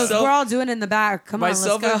 He goes, Myself- we're all doing it in the back. Come on,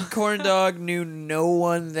 Myself let's go. and Corn Dog knew no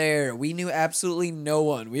one there. We knew absolutely no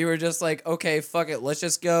one. We were just like, okay, fuck it. Let's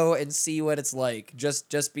just go and see what it's like.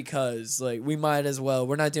 Just because. Like, we might as well.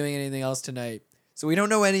 We're not doing anything else tonight. So we don't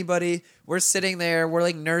know anybody. We're sitting there. We're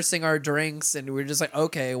like nursing our drinks. And we're just like,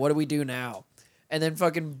 okay, what do we do now? And then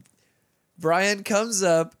fucking Brian comes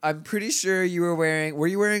up. I'm pretty sure were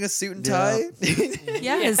you wearing a suit and tie?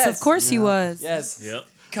 Yes, of course he was. Yes. Yep.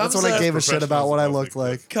 Comes That's when I up- gave a shit about what I looked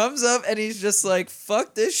Professionals, like. comes up and he's just like,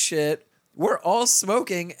 fuck this shit. We're all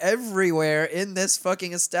smoking everywhere in this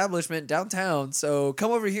fucking establishment downtown. So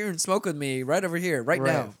come over here and smoke with me right over here, right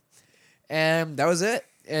Right. now. And that was it.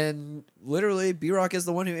 And literally, B-Rock is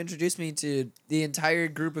the one who introduced me to the entire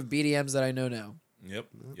group of BDMs that I know now. Yep.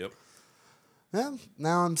 Yeah,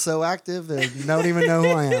 now I'm so active they don't even know who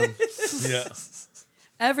I am. Yeah.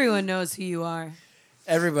 Everyone knows who you are.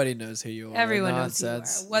 Everybody knows who you are. Everyone knows who you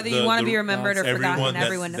Nonsense. are. Whether you want to be remembered or forgotten,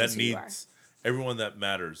 everyone knows who you are. Everyone that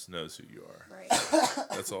matters knows who you are. Right.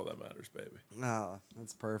 That's all that matters, baby. Oh,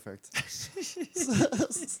 that's perfect.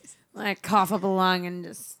 Like cough up a lung and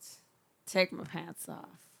just take my pants off.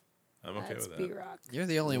 I'm okay That's with that. B-Rock. You're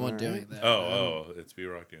the only one Alright. doing that. Oh, it's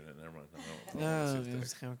B-Rock doing it. Never mind.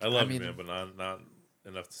 No, I love you, man, but not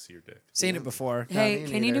enough to see your dick. Seen it before. Hey,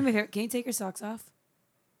 me can you do neither. me a favor? Can you take your socks off?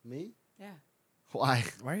 Me? Yeah. Why?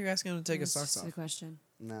 Why are you asking him to take his That's socks just off? a question.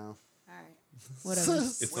 No. All right. Whatever.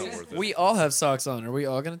 It's not worth it. We all have socks on. Are we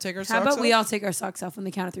all gonna take our How socks about off? we all take our socks off on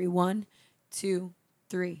the count of 3? 1, 2,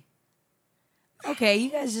 3. Okay, you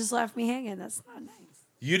guys just left me hanging. That's not nice.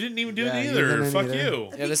 You didn't even do Yeah, it you either. didn't Fuck either. you.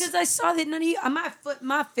 Yeah, this- Because I saw that none of you,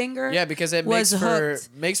 my finger. Yeah, because it was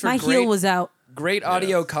makes for my great, heel was out. great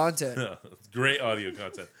audio content. Great audio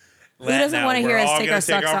content. Who doesn't want to hear us take our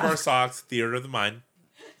socks off our off? socks. Theater of the mind.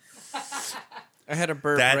 I had a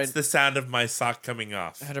burp That's right. the sound of my sock coming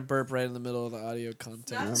off. I had a burp right in the middle of the audio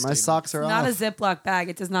content. My statement. socks are Not a off. Ziploc bag.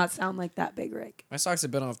 It does not sound like that big, Rick. My socks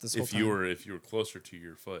have been off this whole If time. you were closer to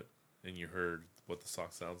your foot and you heard what the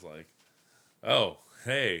sock sounds like, oh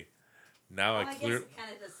hey, now I clear.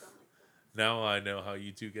 Now I know how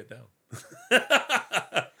you two get down.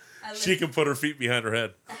 She can put her feet behind her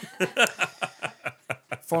head.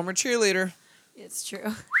 Former cheerleader. It's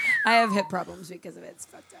true. I have hip problems because of it. It's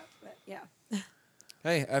fucked up. But yeah.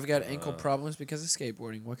 Hey, I've got ankle problems because of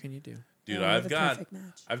skateboarding. What can you do? Dude, Oh, I've the got perfect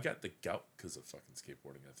match. the gout because of fucking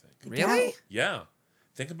skateboarding. I think. Really? Yeah.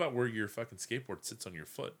 Think about where your fucking skateboard sits on your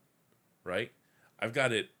foot, right? I've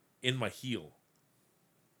got it in my heel.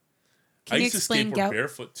 Can I you used to explain skateboard gout?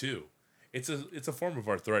 barefoot too. It's a form of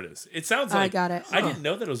arthritis. It sounds I like got it. I didn't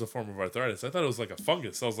know that it was a form of arthritis. I thought it was like a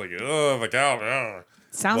fungus. I was like, oh, the gout. ugh."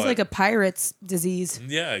 Sounds But- like a pirate's disease.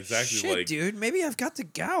 Yeah, exactly. Shit, like, dude. Maybe I've got the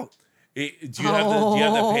gout. do you have that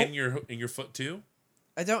Oh. pain in your foot too?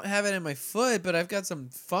 I don't have it in my foot, but I've got some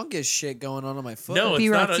fungus shit going on my foot. No, it's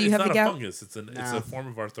B-Rock, not. do you It's have not the a gout? fungus. It's Nah. a form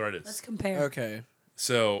of arthritis. Let's compare. Okay.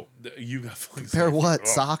 So you got fungus. Compare on your what? feet.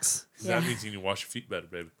 Oh, Socks? That Yeah. means you need to wash your feet better,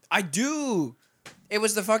 baby. I do. It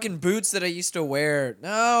was the fucking boots that I used to wear.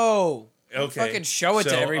 No. Don't Okay. fucking show it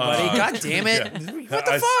So, to everybody. God damn it. yeah. What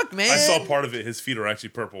the fuck, man? I saw part of it. His feet are actually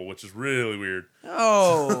purple, which is really weird.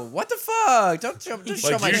 Oh, what the fuck? Don't show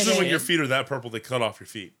Like my usually when shit. your feet are that purple, they cut off your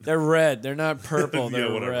feet. They're red. They're not purple. Yeah,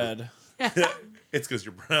 They're whatever. red. It's because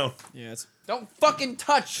you're brown. Yeah. Don't fucking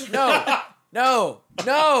touch. No. No.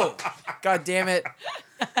 No. God damn it.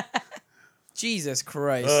 Jesus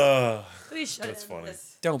Christ. Please shut That's it. funny.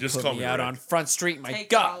 Don't just put call me me out Rick. on Front Street, my Take it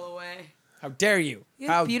God. all away. How dare you? You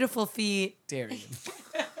How have beautiful feet. dare you?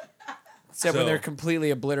 Except when So- they're completely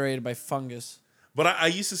obliterated by fungus. But I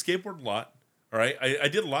used to skateboard a lot. All right, I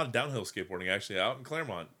did a lot of downhill skateboarding actually out in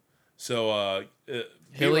Claremont. So Hilly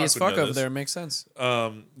B-Rock as would fuck know over this. there. Makes sense.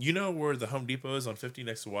 You know where the Home Depot is on 50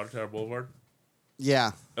 next to Water Tower Boulevard?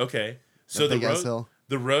 Yeah. Okay, so That the big-ass road, hill.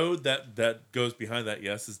 the road that goes behind that,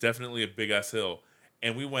 yes, is definitely a big ass hill,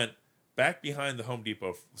 and we went back behind the Home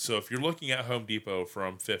Depot. So if you're looking at Home Depot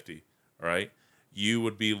from 50, all right, you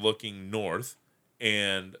would be looking north,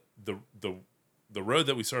 and the road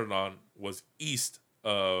that we started on was east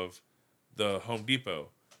of the Home Depot,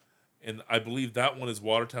 and I believe that one is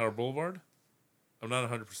Water Tower Boulevard. I'm not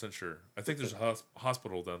 100% sure. I think there's a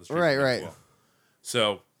hospital down the street. Right, from it as right. well.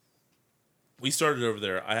 So we started over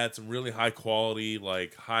there. I had some really high quality,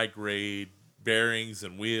 like high grade bearings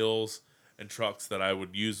and wheels and trucks that I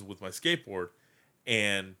would use with my skateboard.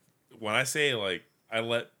 And when I say like I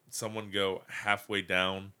let someone go halfway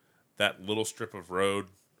down that little strip of road,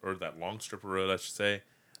 or that long strip of road, I should say,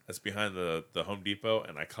 that's behind the Home Depot,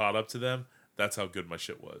 and I caught up to them, that's how good my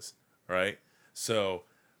shit was. All right. So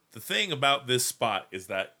the thing about this spot is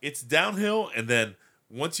that it's downhill, and then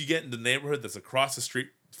once you get into the neighborhood that's across the street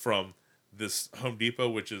from this Home Depot,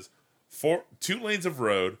 which is 2 lanes of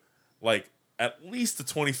road, like at least a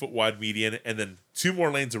 20-foot wide median, and then 2 more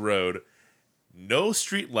lanes of road, no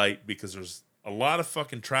street light because there's a lot of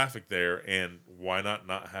fucking traffic there, and why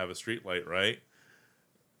not have a street light, right?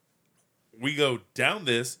 We go down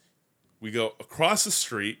this, we go across the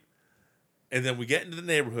street, and then we get into the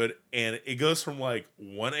neighborhood, and it goes from like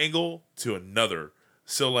one angle to another.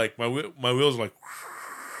 So like my wheels are like,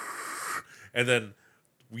 and then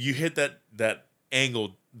you hit that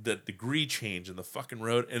angle, that degree change in the fucking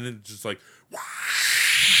road, and then just like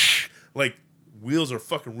wheels are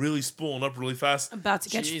fucking really spooling up really fast. About to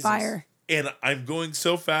catch Jesus. fire. And I'm going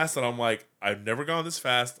so fast that I'm like, I've never gone this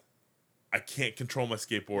fast. I can't control my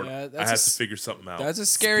skateboard. Yeah, I that's have a to figure something out. That's a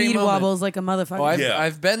scary Speed moment. wobbles like a motherfucker. Oh, Yeah.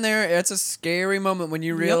 I've been there. It's a scary moment when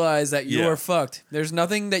you realize that you Yeah. are fucked. There's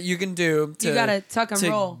nothing that you can do to, You gotta tuck and to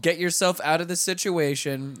roll. get yourself out of the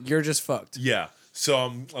situation. You're just fucked. Yeah. So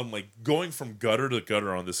I'm like going from gutter to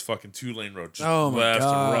gutter on this fucking 2-lane road, just Oh my left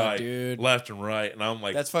God, and right, dude. left and right, and I'm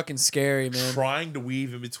like That's fucking scary, man. trying to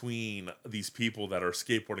weave in between these people that are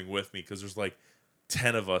skateboarding with me, because there's like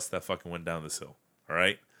 10 of us that fucking went down this hill. All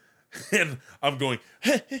right, and I'm going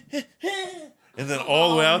and then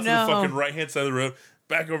all the way out to no. the fucking right-hand side of the road,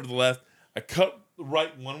 back over to the left. I cut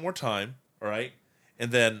right one more time, all right?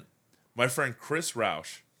 And then my friend Chris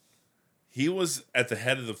Roush, he was at the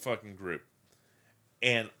head of the fucking group.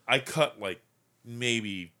 And I cut like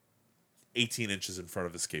maybe 18 inches in front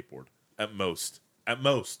of his skateboard at most. At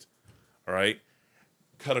most. All right?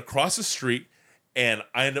 Cut across the street, and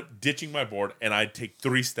I end up ditching my board, and I'd take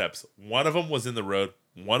 3 steps. One of them was in the road,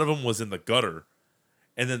 one of them was in the gutter,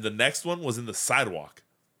 and then the next one was in the sidewalk.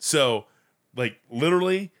 So, like,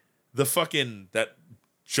 literally, that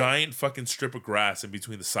giant fucking strip of grass in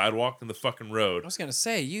between the sidewalk and the fucking road. I was gonna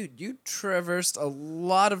say you traversed a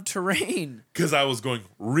lot of terrain. Because I was going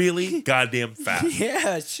really goddamn fast.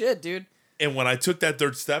 Yeah, shit, dude. And when I took that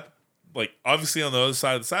third step, like, obviously on the other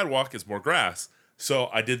side of the sidewalk is more grass. So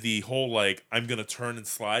I did the whole, like, I'm going to turn and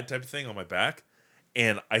slide type of thing on my back.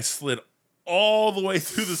 And I slid all the way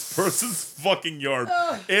through this person's fucking yard.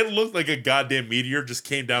 It looked like a goddamn meteor just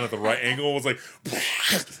came down at the right angle and was like,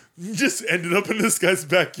 just ended up in this guy's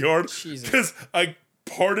backyard. Jesus. Because I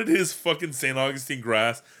parted his fucking St. Augustine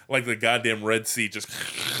grass like the goddamn Red Sea. Just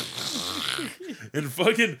and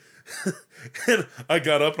fucking... And I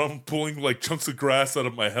got up and I'm pulling like chunks of grass out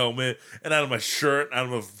of my helmet and out of my shirt,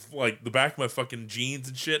 out of like the back of my fucking jeans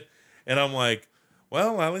and shit. And I'm like,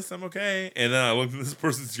 well, at least I'm okay. And then I looked at this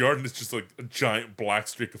person's yard and it's just like a giant black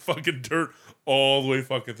streak of fucking dirt all the way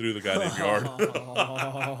fucking through the goddamn yard.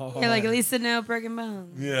 You're like, at least no broken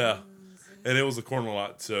bones. Yeah. And it was a corner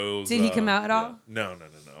lot, so it was, Did he come out at all? No.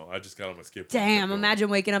 I just got on my skateboard. Damn, imagine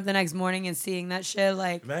waking up the next morning and seeing that shit.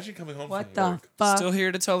 Like, Imagine coming home what from the work. fuck? Still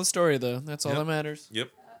here to tell the story though. That's all Yep. that matters. Yep.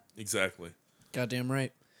 Exactly. Goddamn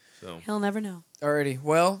right. So He'll never know. Alrighty,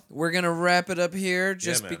 well, we're gonna wrap it up here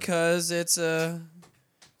just man. because it's been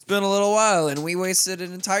a little while and we wasted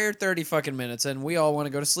an entire 30 fucking minutes and we all want to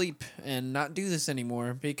go to sleep and not do this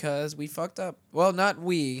anymore because we fucked up. Well, not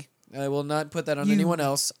we. I will not put that on anyone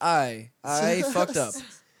else. I fucked up.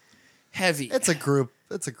 Heavy. It's a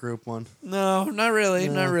group one. No, not really.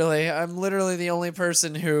 No. Not really. I'm literally the only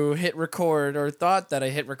person who hit record or thought that I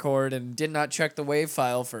hit record and did not check the wave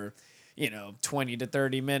file for, 20 to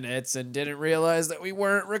 30 minutes and didn't realize that we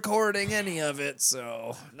weren't recording any of it.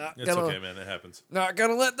 So, it's okay, man. It happens. not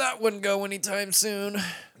gonna let that one go anytime soon.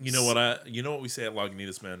 You know what we say at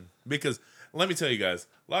Lagunitas, man? Because let me tell you guys,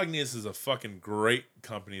 Lagunitas is a fucking great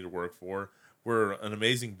company to work for. We're an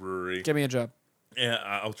amazing brewery. Give me a job. Yeah,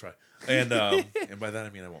 I'll try. And and by that I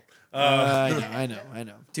mean I won't. I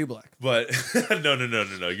know. Too black. But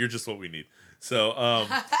no. You're just what we need. So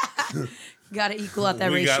Got to equal out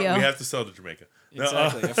that we ratio. have to sell to Jamaica. No,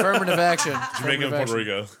 Exactly. Affirmative action. Jamaica and Puerto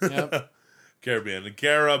Rico. Yep.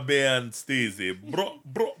 Caribbean, Steezy. Bro.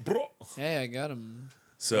 Hey, I got him.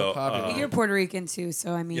 So popular. You're Puerto Rican too,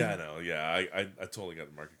 so I mean. yeah, I know. Yeah, I totally got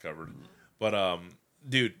the market covered. But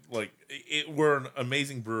dude, like we're an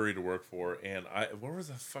amazing brewery to work for, and where was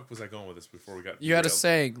the fuck was I going with this before we got? You had a derailed?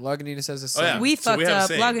 saying. Lagunitas has a saying. yeah. We So we fucked have a up.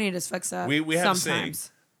 saying. Lagunitas fucks up. We have a saying.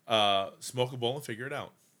 sometimes. Smoke a bowl and figure it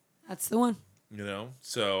out. That's the one.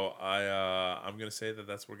 So I'm gonna say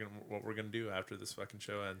that's what we're gonna do after this fucking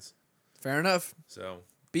show ends. Fair enough. So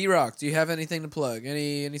B-Rock, do you have anything to plug?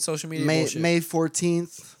 Any social media bullshit? May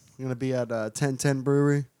 14th, I'm gonna be at 1010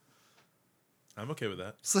 Brewery. I'm okay with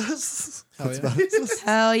that. Hell yeah. about it.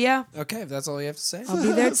 Hell yeah. Okay, if that's all you have to say. I'll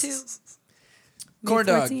be there too. Corn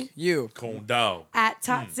May Dog, 14th. you. Calm down. At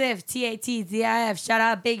Tatzif, TATZIF. Shout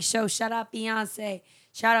out Big Show. Shout out Beyonce.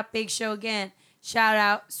 Shout out Big Show again. Shout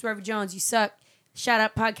out Swerve Jones. You suck. Shout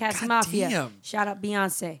out Podcast God Mafia. damn. Shout out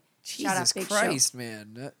Beyonce. Shout out Jesus Big Christ,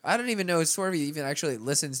 man. I don't even know if Swervy even actually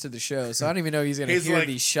listens to the show, so I don't even know if he's going to He's hear like,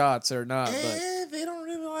 these shots or not. But They don't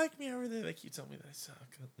really like me over there. They keep telling me that I suck.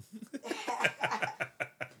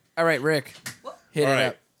 all right, Rick, hit All it right,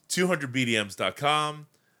 up. 200bdms.com.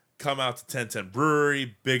 Come out to 1010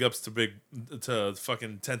 Brewery. Big ups to fucking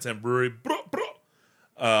 1010 Brewery. Bro.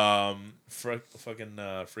 Freaking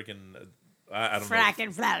I don't know.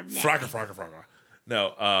 Fracker.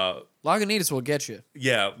 No, Lagunitas will get you.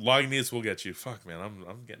 yeah, Lagunitas will get you. Fuck, man,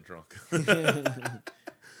 I'm getting drunk.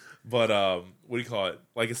 But what do you call it?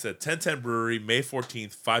 Like I said, 1010 Brewery, May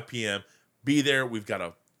 14th, 5 p.m. Be there. We've got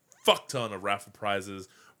a fuck ton of raffle prizes.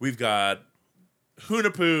 We've got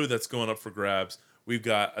Hunapoo that's going up for grabs. We've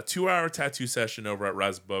got a 2-hour tattoo session over at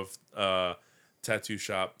Rise Above Tattoo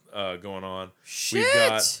Shop going on.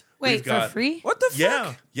 Shit. Wait, for free? What the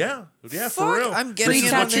fuck? Yeah, Fuck, for real. I'm getting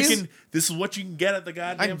in on this. This is what you can get at the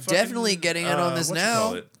goddamn. I'm fucking, definitely getting in on this what you now.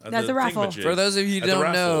 call it? That's a raffle. thingamajig. For those of you who At the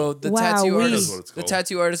don't know, raffle. the Wow, tattoo we- artists, That's what it's the called.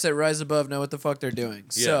 tattoo artists at Rise Above know what the fuck they're doing.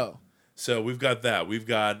 Yeah. So we've got that. We've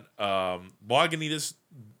got Lagunitas.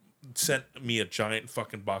 sent me a giant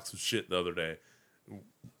fucking box of shit the other day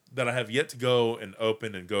that I have yet to go and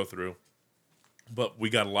open and go through. But we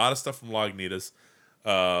got a lot of stuff from Lagunitas.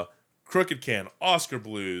 Crooked Can, Oscar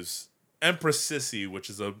Blues, Empress Sissy, which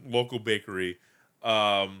is a local bakery.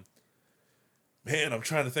 Man, I'm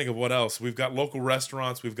trying to think of what else. We've got local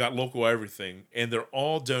restaurants. We've got local everything. And they're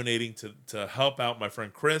all donating to help out my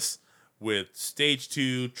friend Chris with stage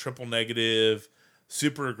 2, triple negative,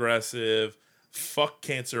 super aggressive. Fuck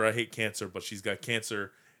cancer. I hate cancer, but she's got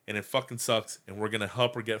cancer. And it fucking sucks. And we're going to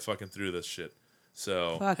help her get fucking through this shit.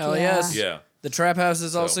 So, Fuck Hell yeah. yes. yeah. The Trap House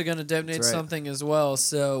is So, also going to donate that's right. something as well.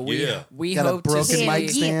 So we Got a hope to broken see mic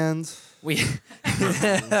stand. we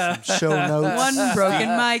Show notes. One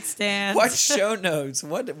broken mic stand. what show notes?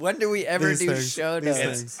 When do we ever These do things. show These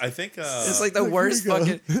notes? things. I think It's like the Like, worst here you go.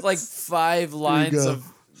 fucking like 5 lines go. of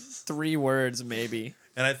 3 words maybe.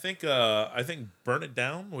 and I think Burn It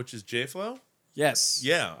Down, which is J-Flow. Yes.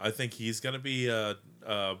 Yeah, I think he's going to be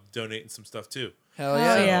donating some stuff too. Hell Oh,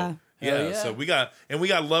 yeah. yeah. Hell yeah. So we got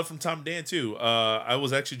love from Tom and Dan too. I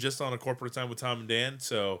was actually just on a corporate time with Tom and Dan.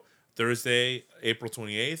 So Thursday, April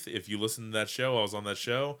 28th. If you listen to that show, I was on that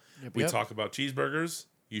show. We yep. talk about cheeseburgers.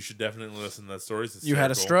 You should definitely listen to that story. It's You had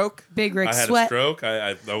a hysterical. stroke? Big Rick I had Sweat. a stroke.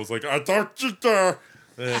 I was like, I thought you there,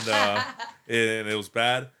 and it was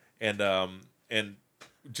bad. And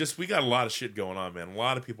just we got a lot of shit going on, man. A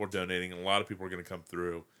lot of people are donating, and a lot of people are going to come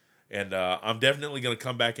through. And I'm definitely going to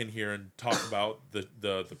come back in here and talk about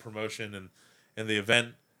the promotion and the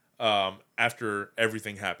event after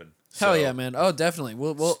everything happened. Hell So, yeah, man. Oh, definitely.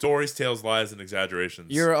 We'll stories, tales, lies, and exaggerations.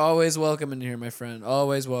 You're always welcome in here, my friend.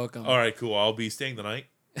 Always welcome. All right, cool. I'll be staying the night.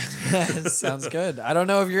 Sounds good. I don't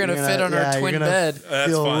know if you're gonna You're fit on yeah, our you're twin gonna bed. That's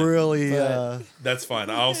Feel fine. really. But- That's fine.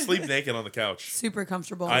 I'll sleep naked on the couch. Super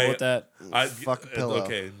comfortable. I- With that. Fuck a pillow.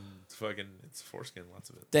 Okay, fucking, it's foreskin, lots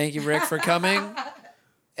of it. Thank you, Rick, for coming.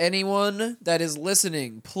 Anyone that is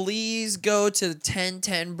listening, please go to the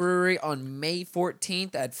 1010 Brewery on May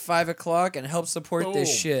 14th at 5 o'clock and help support this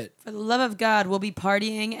Boom. shit. For the love of God, we'll be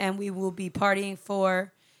partying, and we will be partying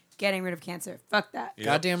for getting rid of cancer. Fuck that. Yep.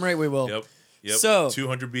 Goddamn right we will. Yep. So-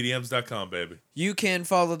 200bdms.com, baby. You can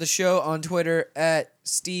follow the show on Twitter at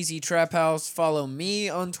Steezy Trap House. Follow me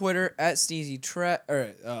on Twitter at Steezy Trap.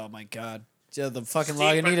 Oh my god, the fucking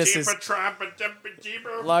Lagunitas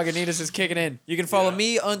is kicking in. You can follow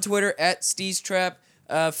me on Twitter at Steez Trap.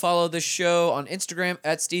 Follow the show on Instagram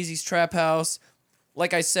at Steezy's Trap House.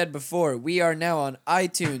 Like I said before, we are now on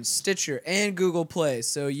iTunes, Stitcher, and Google Play,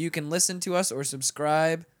 so you can listen to us or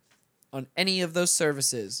subscribe on any of those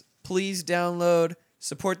services. Please download,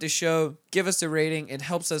 support the show, give us a rating. It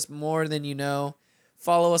helps us more than you know.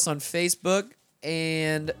 Follow us on Facebook,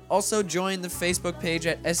 and also join the Facebook page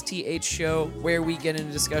at STH Show, where we get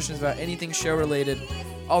into discussions about anything show related,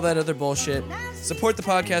 all that other bullshit. Support the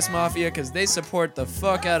Podcast Mafia, because they support the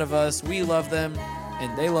fuck out of us. We love them,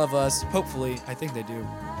 and they love us. Hopefully. I think they do.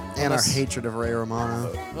 And our Unless- hatred of Ray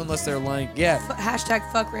Romano. Unless they're lying. Yeah.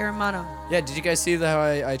 Hashtag fuck Ray Romano. Yeah, did you guys see how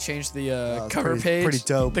I changed the it's cover pretty- page? pretty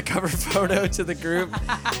dope. The cover photo to the group.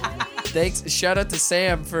 Thanks. Shout out to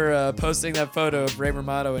Sam for posting that photo of Ray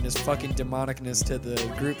Romano and his fucking demonicness to the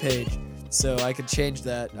group page. So I could change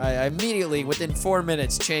that. I immediately, within 4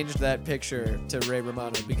 minutes, changed that picture to Ray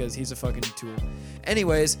Romano because he's a fucking tool.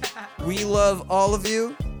 Anyways, we love all of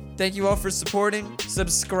you. Thank you all for supporting.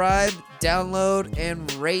 Subscribe, download,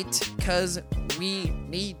 and rate, because we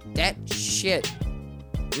need that shit.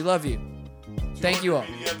 We love you. Thank you all.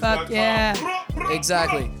 Fuck yeah.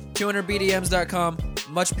 Exactly. 200bdms.com.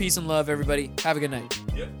 Much peace and love, everybody. Have a good night.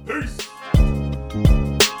 Yeah. Peace.